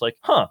electronics, and I was like,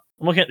 I'm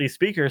looking at these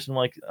speakers, and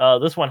like,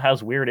 this one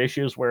has weird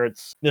issues where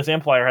this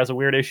amplifier has a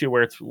weird issue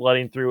where it's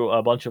letting through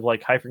a bunch of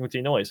like high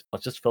frequency noise.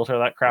 Let's just filter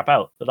that crap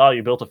out. But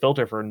you built a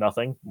filter for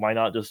nothing. Why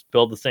not just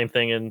build the same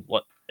thing in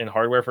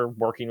hardware for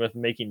working with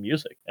making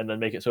music, and then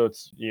make it so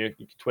it's you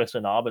can twist a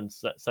knob and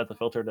set the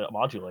filter to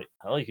modulate.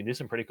 Hell, you can do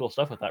some pretty cool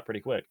stuff with that pretty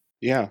quick.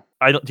 Yeah.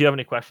 Do you have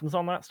any questions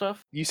on that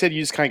stuff? You said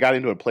you just kind of got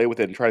into it, play with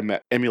it, and try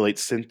to emulate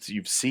synths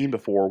you've seen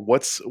before.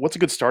 What's a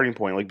good starting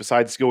point? Like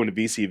besides going to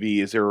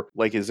VCV, is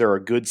there a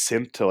good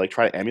synth to like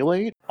try to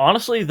emulate?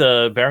 Honestly,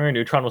 the Behringer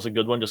Neutron was a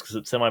good one just because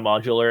it's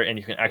semi-modular and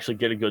you can actually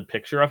get a good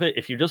picture of it.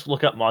 If you just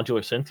look up modular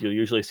synth, you'll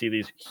usually see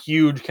these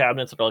huge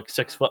cabinets that are like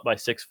 6 foot by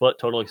 6 foot,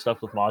 totally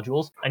stuffed with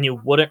modules, and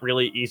you wouldn't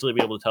really easily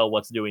be able to tell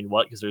what's doing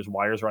what because there's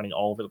wires running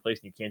all over the place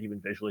and you can't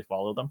even visually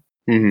follow them.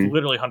 Mm-hmm.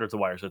 Literally hundreds of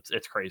wires.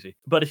 It's crazy.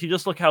 But if you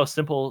just look how a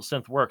simple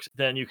synth works,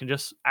 then you can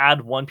just add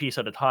one piece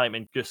at a time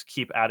and just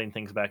keep adding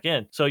things back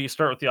in. So you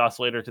start with the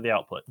oscillator to the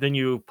output. Then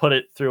you put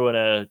it through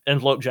an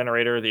envelope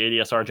generator, the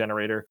ADSR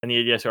generator, and the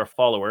ADSR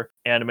follower,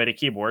 and a MIDI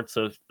keyboard.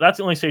 So that's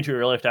the only stage where you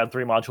really have to add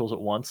 3 modules at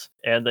once.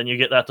 And then you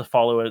get that to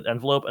follow an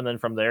envelope. And then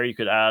from there, you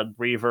could add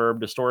reverb,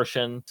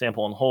 distortion,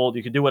 sample and hold.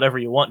 You could do whatever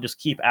you want. Just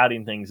keep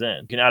adding things in.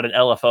 You can add an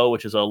LFO,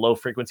 which is a low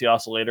frequency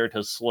oscillator,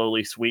 to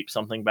slowly sweep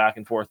something back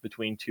and forth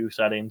between 2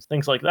 settings,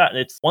 things like that. And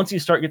it's once you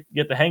start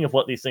get the hang of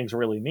what these things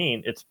really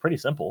mean, it's pretty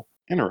simple.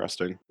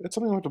 Interesting. It's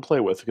something I have to play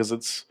with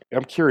because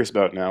I'm curious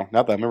about it now.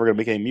 Not that I'm ever going to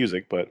make any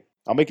music, but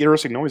I'll make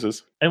interesting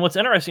noises. And what's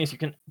interesting is you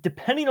can,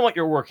 depending on what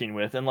you're working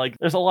with, and like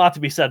there's a lot to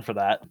be said for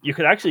that, you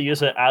could actually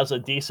use it as a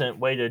decent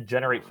way to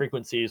generate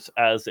frequencies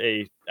as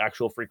a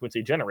actual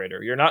frequency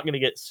generator. You're not going to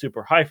get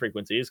super high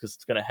frequencies because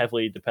it's going to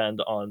heavily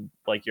depend on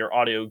like your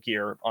audio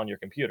gear on your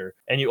computer.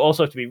 And you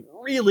also have to be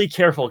really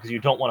careful because you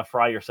don't want to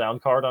fry your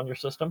sound card on your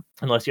system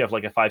unless you have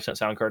like a 5-cent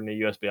sound card and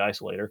a USB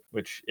isolator,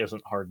 which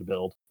isn't hard to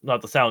build.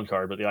 Not the sound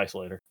card, but the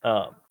isolator.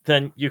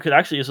 Then you could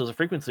actually use it as a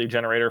frequency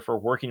generator for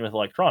working with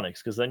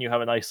electronics, because then you have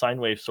a nice sine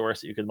wave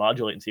source that you can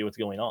modulate and see what's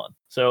going on.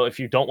 So if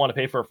you don't want to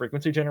pay for a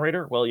frequency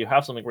generator, well, you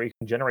have something where you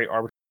can generate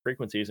arbitrary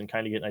frequencies and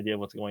kind of get an idea of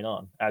what's going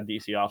on. Add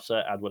DC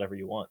offset, add whatever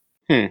you want.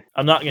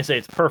 I'm not going to say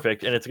it's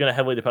perfect, and it's going to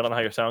heavily depend on how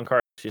your sound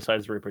card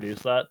decides to reproduce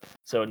that.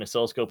 So an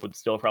oscilloscope would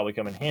still probably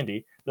come in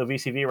handy. The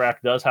VCV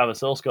rack does have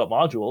oscilloscope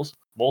modules,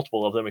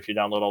 multiple of them if you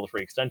download all the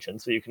free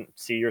extensions, so you can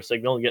see your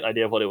signal and get an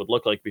idea of what it would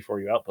look like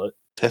before you output.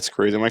 That's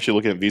crazy. I'm actually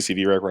looking at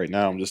VCV rack right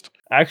now.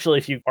 Actually,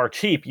 if you are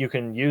cheap, you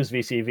can use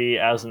VCV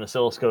as an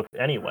oscilloscope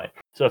anyway.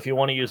 So if you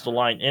want to use the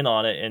line in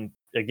on it, and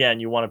again,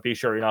 you want to be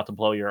sure not to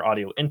blow your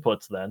audio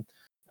inputs then,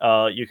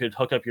 you could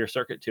hook up your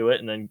circuit to it,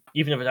 and then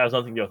even if it has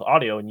nothing to do with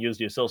audio, and use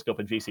the oscilloscope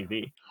in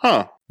VCV.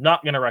 Huh.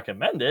 Not going to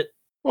recommend it.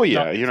 Well,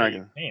 yeah, you're not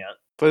going to. Can't.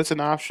 But it's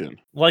an option.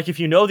 Like if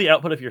you know the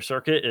output of your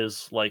circuit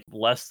is like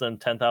less than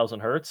 10,000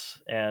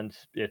 hertz and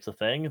it's a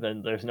thing,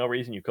 then there's no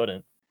reason you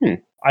couldn't.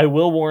 I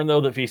will warn,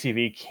 though, that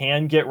VCV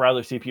can get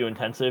rather CPU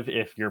intensive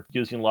if you're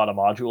using a lot of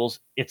modules.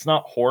 It's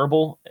not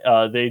horrible.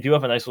 They do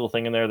have a nice little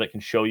thing in there that can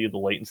show you the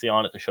latency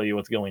on it to show you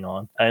what's going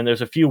on. And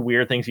there's a few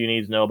weird things you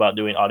need to know about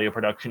doing audio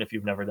production if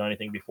you've never done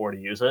anything before to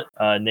use it.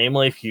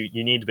 Namely, if you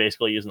need to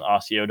basically use an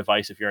Osseo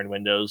device if you're in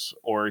Windows,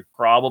 or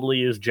probably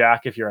use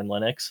Jack if you're in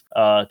Linux,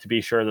 to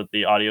be sure that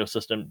the audio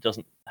system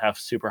doesn't have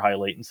super high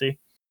latency.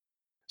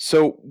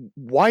 So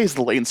why is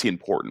the latency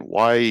important?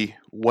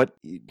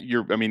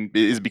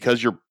 Is it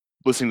because you're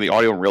listening to the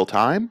audio in real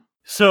time?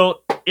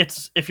 So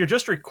it's, if you're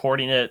just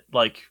recording it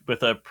like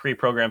with a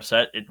pre-programmed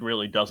set, it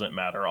really doesn't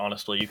matter,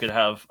 honestly. You could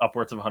have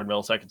upwards of 100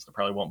 milliseconds that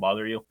probably won't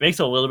bother you. It makes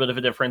a little bit of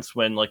a difference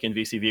when, like in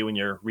VCV, when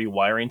you're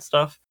rewiring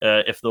stuff.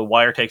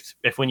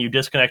 If when you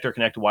disconnect or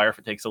connect a wire, if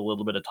it takes a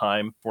little bit of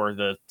time for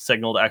the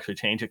signal to actually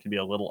change, it can be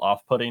a little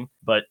off-putting,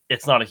 but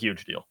it's not a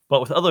huge deal.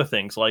 But with other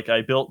things, like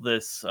I built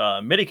this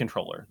MIDI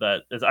controller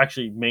that is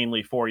actually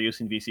mainly for use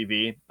in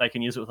VCV. I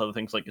can use it with other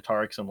things like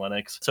GuitarX and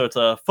Linux. So it's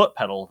a foot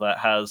pedal that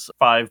has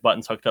 5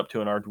 buttons hooked up to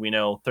an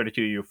Arduino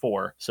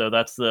 32U4. So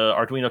that's the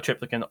Arduino chip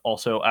that can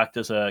also act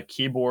as a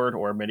keyboard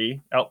or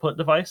MIDI output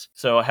device.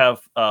 So I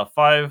have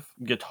 5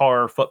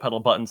 guitar foot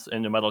pedal buttons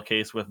in a metal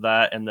case with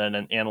that, and then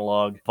an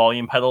analog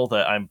volume pedal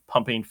that I'm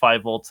pumping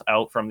 5 volts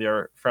out from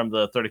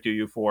the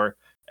 32U4,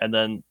 and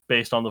then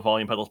based on the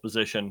volume pedal's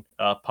position,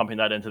 pumping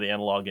that into the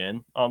analog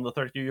in on the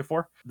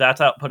 32U4.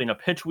 That's outputting a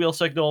pitch wheel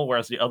signal,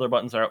 whereas the other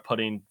buttons are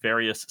outputting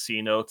various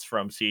C notes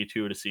from C2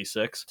 to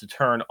C6 to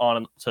turn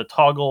on, to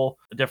toggle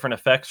different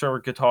effects for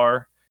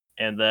guitar,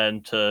 and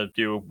then to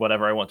do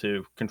whatever I want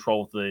to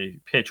control with the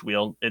pitch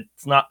wheel.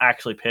 It's not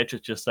actually pitch,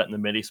 it's just that in the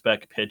MIDI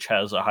spec, pitch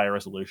has a higher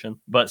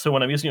resolution. But so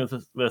when I'm using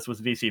this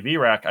with VCV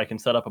Rack, I can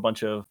set up a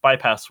bunch of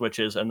bypass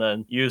switches and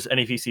then use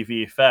any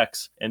VCV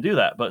effects and do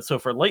that. But so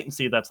for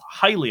latency, that's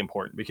highly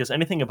important, because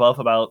anything above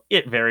about,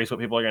 it varies what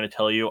people are going to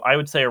tell you. I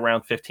would say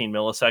around 15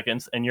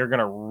 milliseconds, and you're going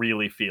to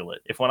really feel it.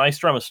 If when I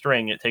strum a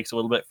string, it takes a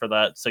little bit for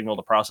that signal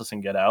to process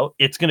and get out,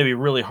 it's going to be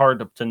really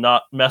hard to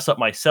not mess up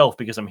myself,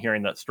 because I'm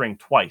hearing that string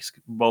twice,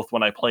 both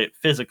when I play it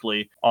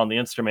physically on the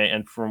instrument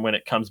and from when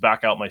it comes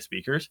back out my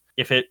speakers.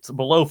 If it's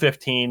below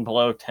 15,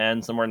 below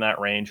 10, somewhere in that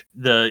range,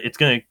 it's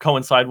going to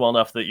coincide well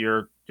enough that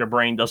your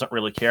brain doesn't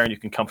really care and you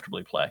can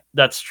comfortably play.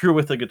 That's true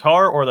with the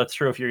guitar, or that's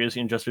true if you're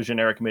using just a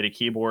generic MIDI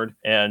keyboard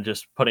and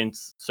just putting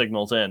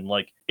signals in.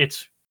 Like,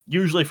 it's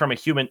usually from a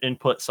human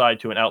input side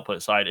to an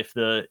output side. If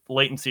the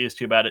latency is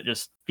too bad, it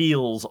just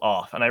feels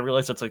off. And I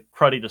realize that's a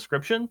cruddy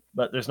description,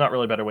 but there's not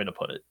really a better way to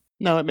put it.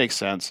 No, that makes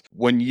sense.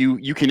 When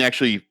you can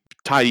actually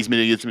tie these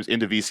MIDI instruments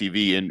into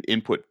VCV and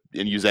input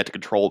and use that to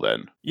control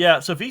then. Yeah,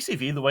 so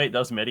VCV, the way it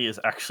does MIDI is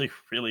actually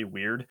really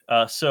weird.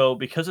 So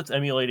because it's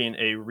emulating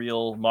a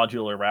real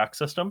modular rack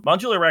system,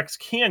 modular racks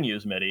can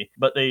use MIDI,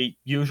 but they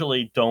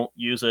usually don't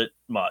use it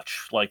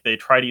much. Like, they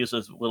try to use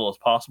as little as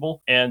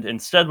possible. And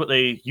instead, what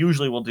they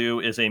usually will do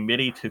is a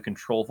MIDI to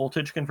control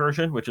voltage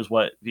conversion, which is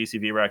what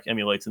VCV Rack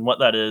emulates. And what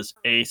that is,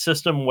 a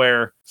system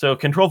where, so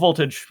control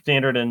voltage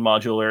standard in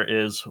modular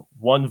is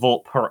 1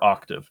 volt per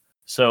octave.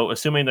 So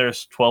assuming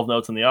there's 12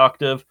 notes in the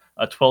octave,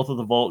 a 12th of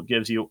the volt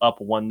gives you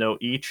up 1 note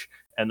each.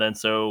 And then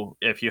so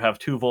if you have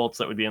 2 volts,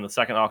 that would be in the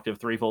second octave,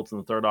 3 volts in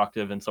the third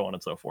octave, and so on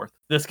and so forth.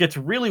 This gets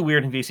really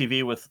weird in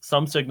VCV with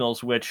some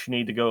signals which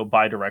need to go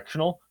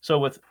bidirectional. So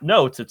with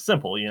notes, it's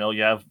simple.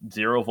 You have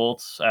 0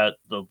 volts at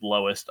the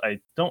lowest. I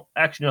don't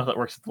actually know how that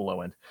works at the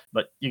low end,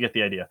 but you get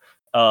the idea.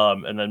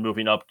 And then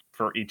moving up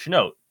for each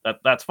note.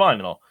 That's fine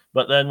and all.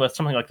 But then with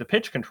something like the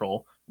pitch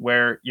control,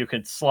 where you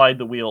could slide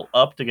the wheel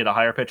up to get a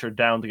higher pitch or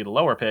down to get a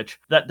lower pitch.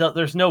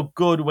 There's no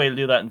good way to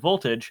do that in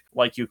voltage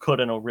like you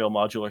could in a real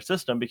modular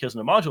system, because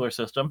in a modular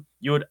system,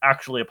 you would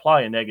actually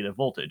apply a negative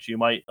voltage. You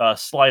might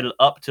slide it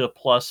up to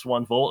plus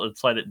 1 volt and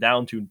slide it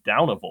down to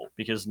down a volt,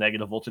 because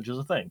negative voltage is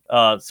a thing.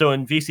 So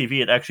in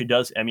VCV, it actually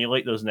does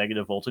emulate those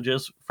negative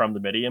voltages from the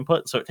MIDI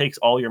input. So it takes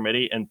all your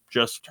MIDI and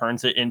just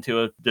turns it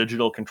into a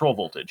digital control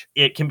voltage.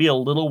 It can be a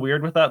little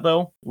weird with that,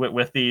 though,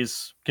 with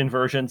these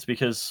conversions,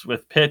 because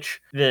with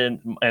pitch and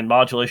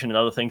modulation and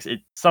other things,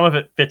 some of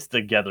it fits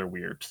together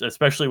weird,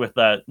 especially with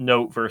that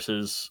note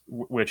versus,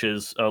 which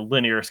is a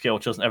linear scale,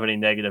 which doesn't have any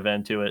negative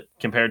end to it,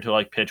 compared to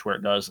like pitch, where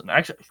it does. And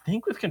actually, I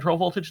think with control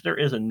voltage, there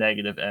is a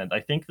negative end.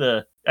 I think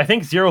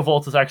 0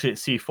 volts is actually at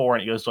C4,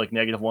 and it goes to like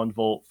negative 1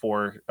 volt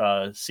for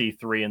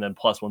C3 and then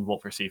plus 1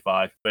 volt for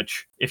C5,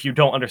 which, if you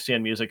don't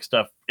understand music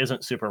stuff,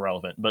 isn't super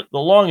relevant. But the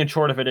long and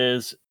short of it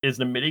is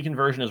the MIDI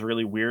conversion is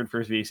really weird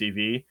for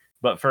VCV.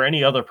 But for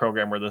any other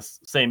program where the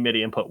same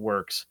MIDI input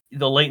works,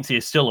 the latency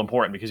is still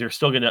important, because you're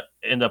still going to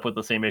end up with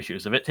the same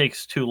issues. If it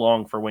takes too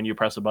long for when you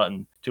press a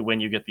button to when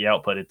you get the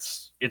output,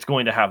 it's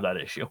going to have that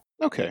issue.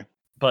 Okay.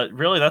 But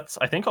really, that's,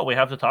 I think, all we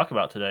have to talk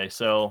about today.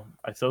 So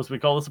I suppose we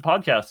call this a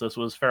podcast. This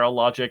was Feral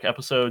Logic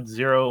episode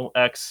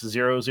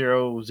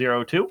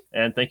 0x0002.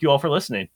 And thank you all for listening.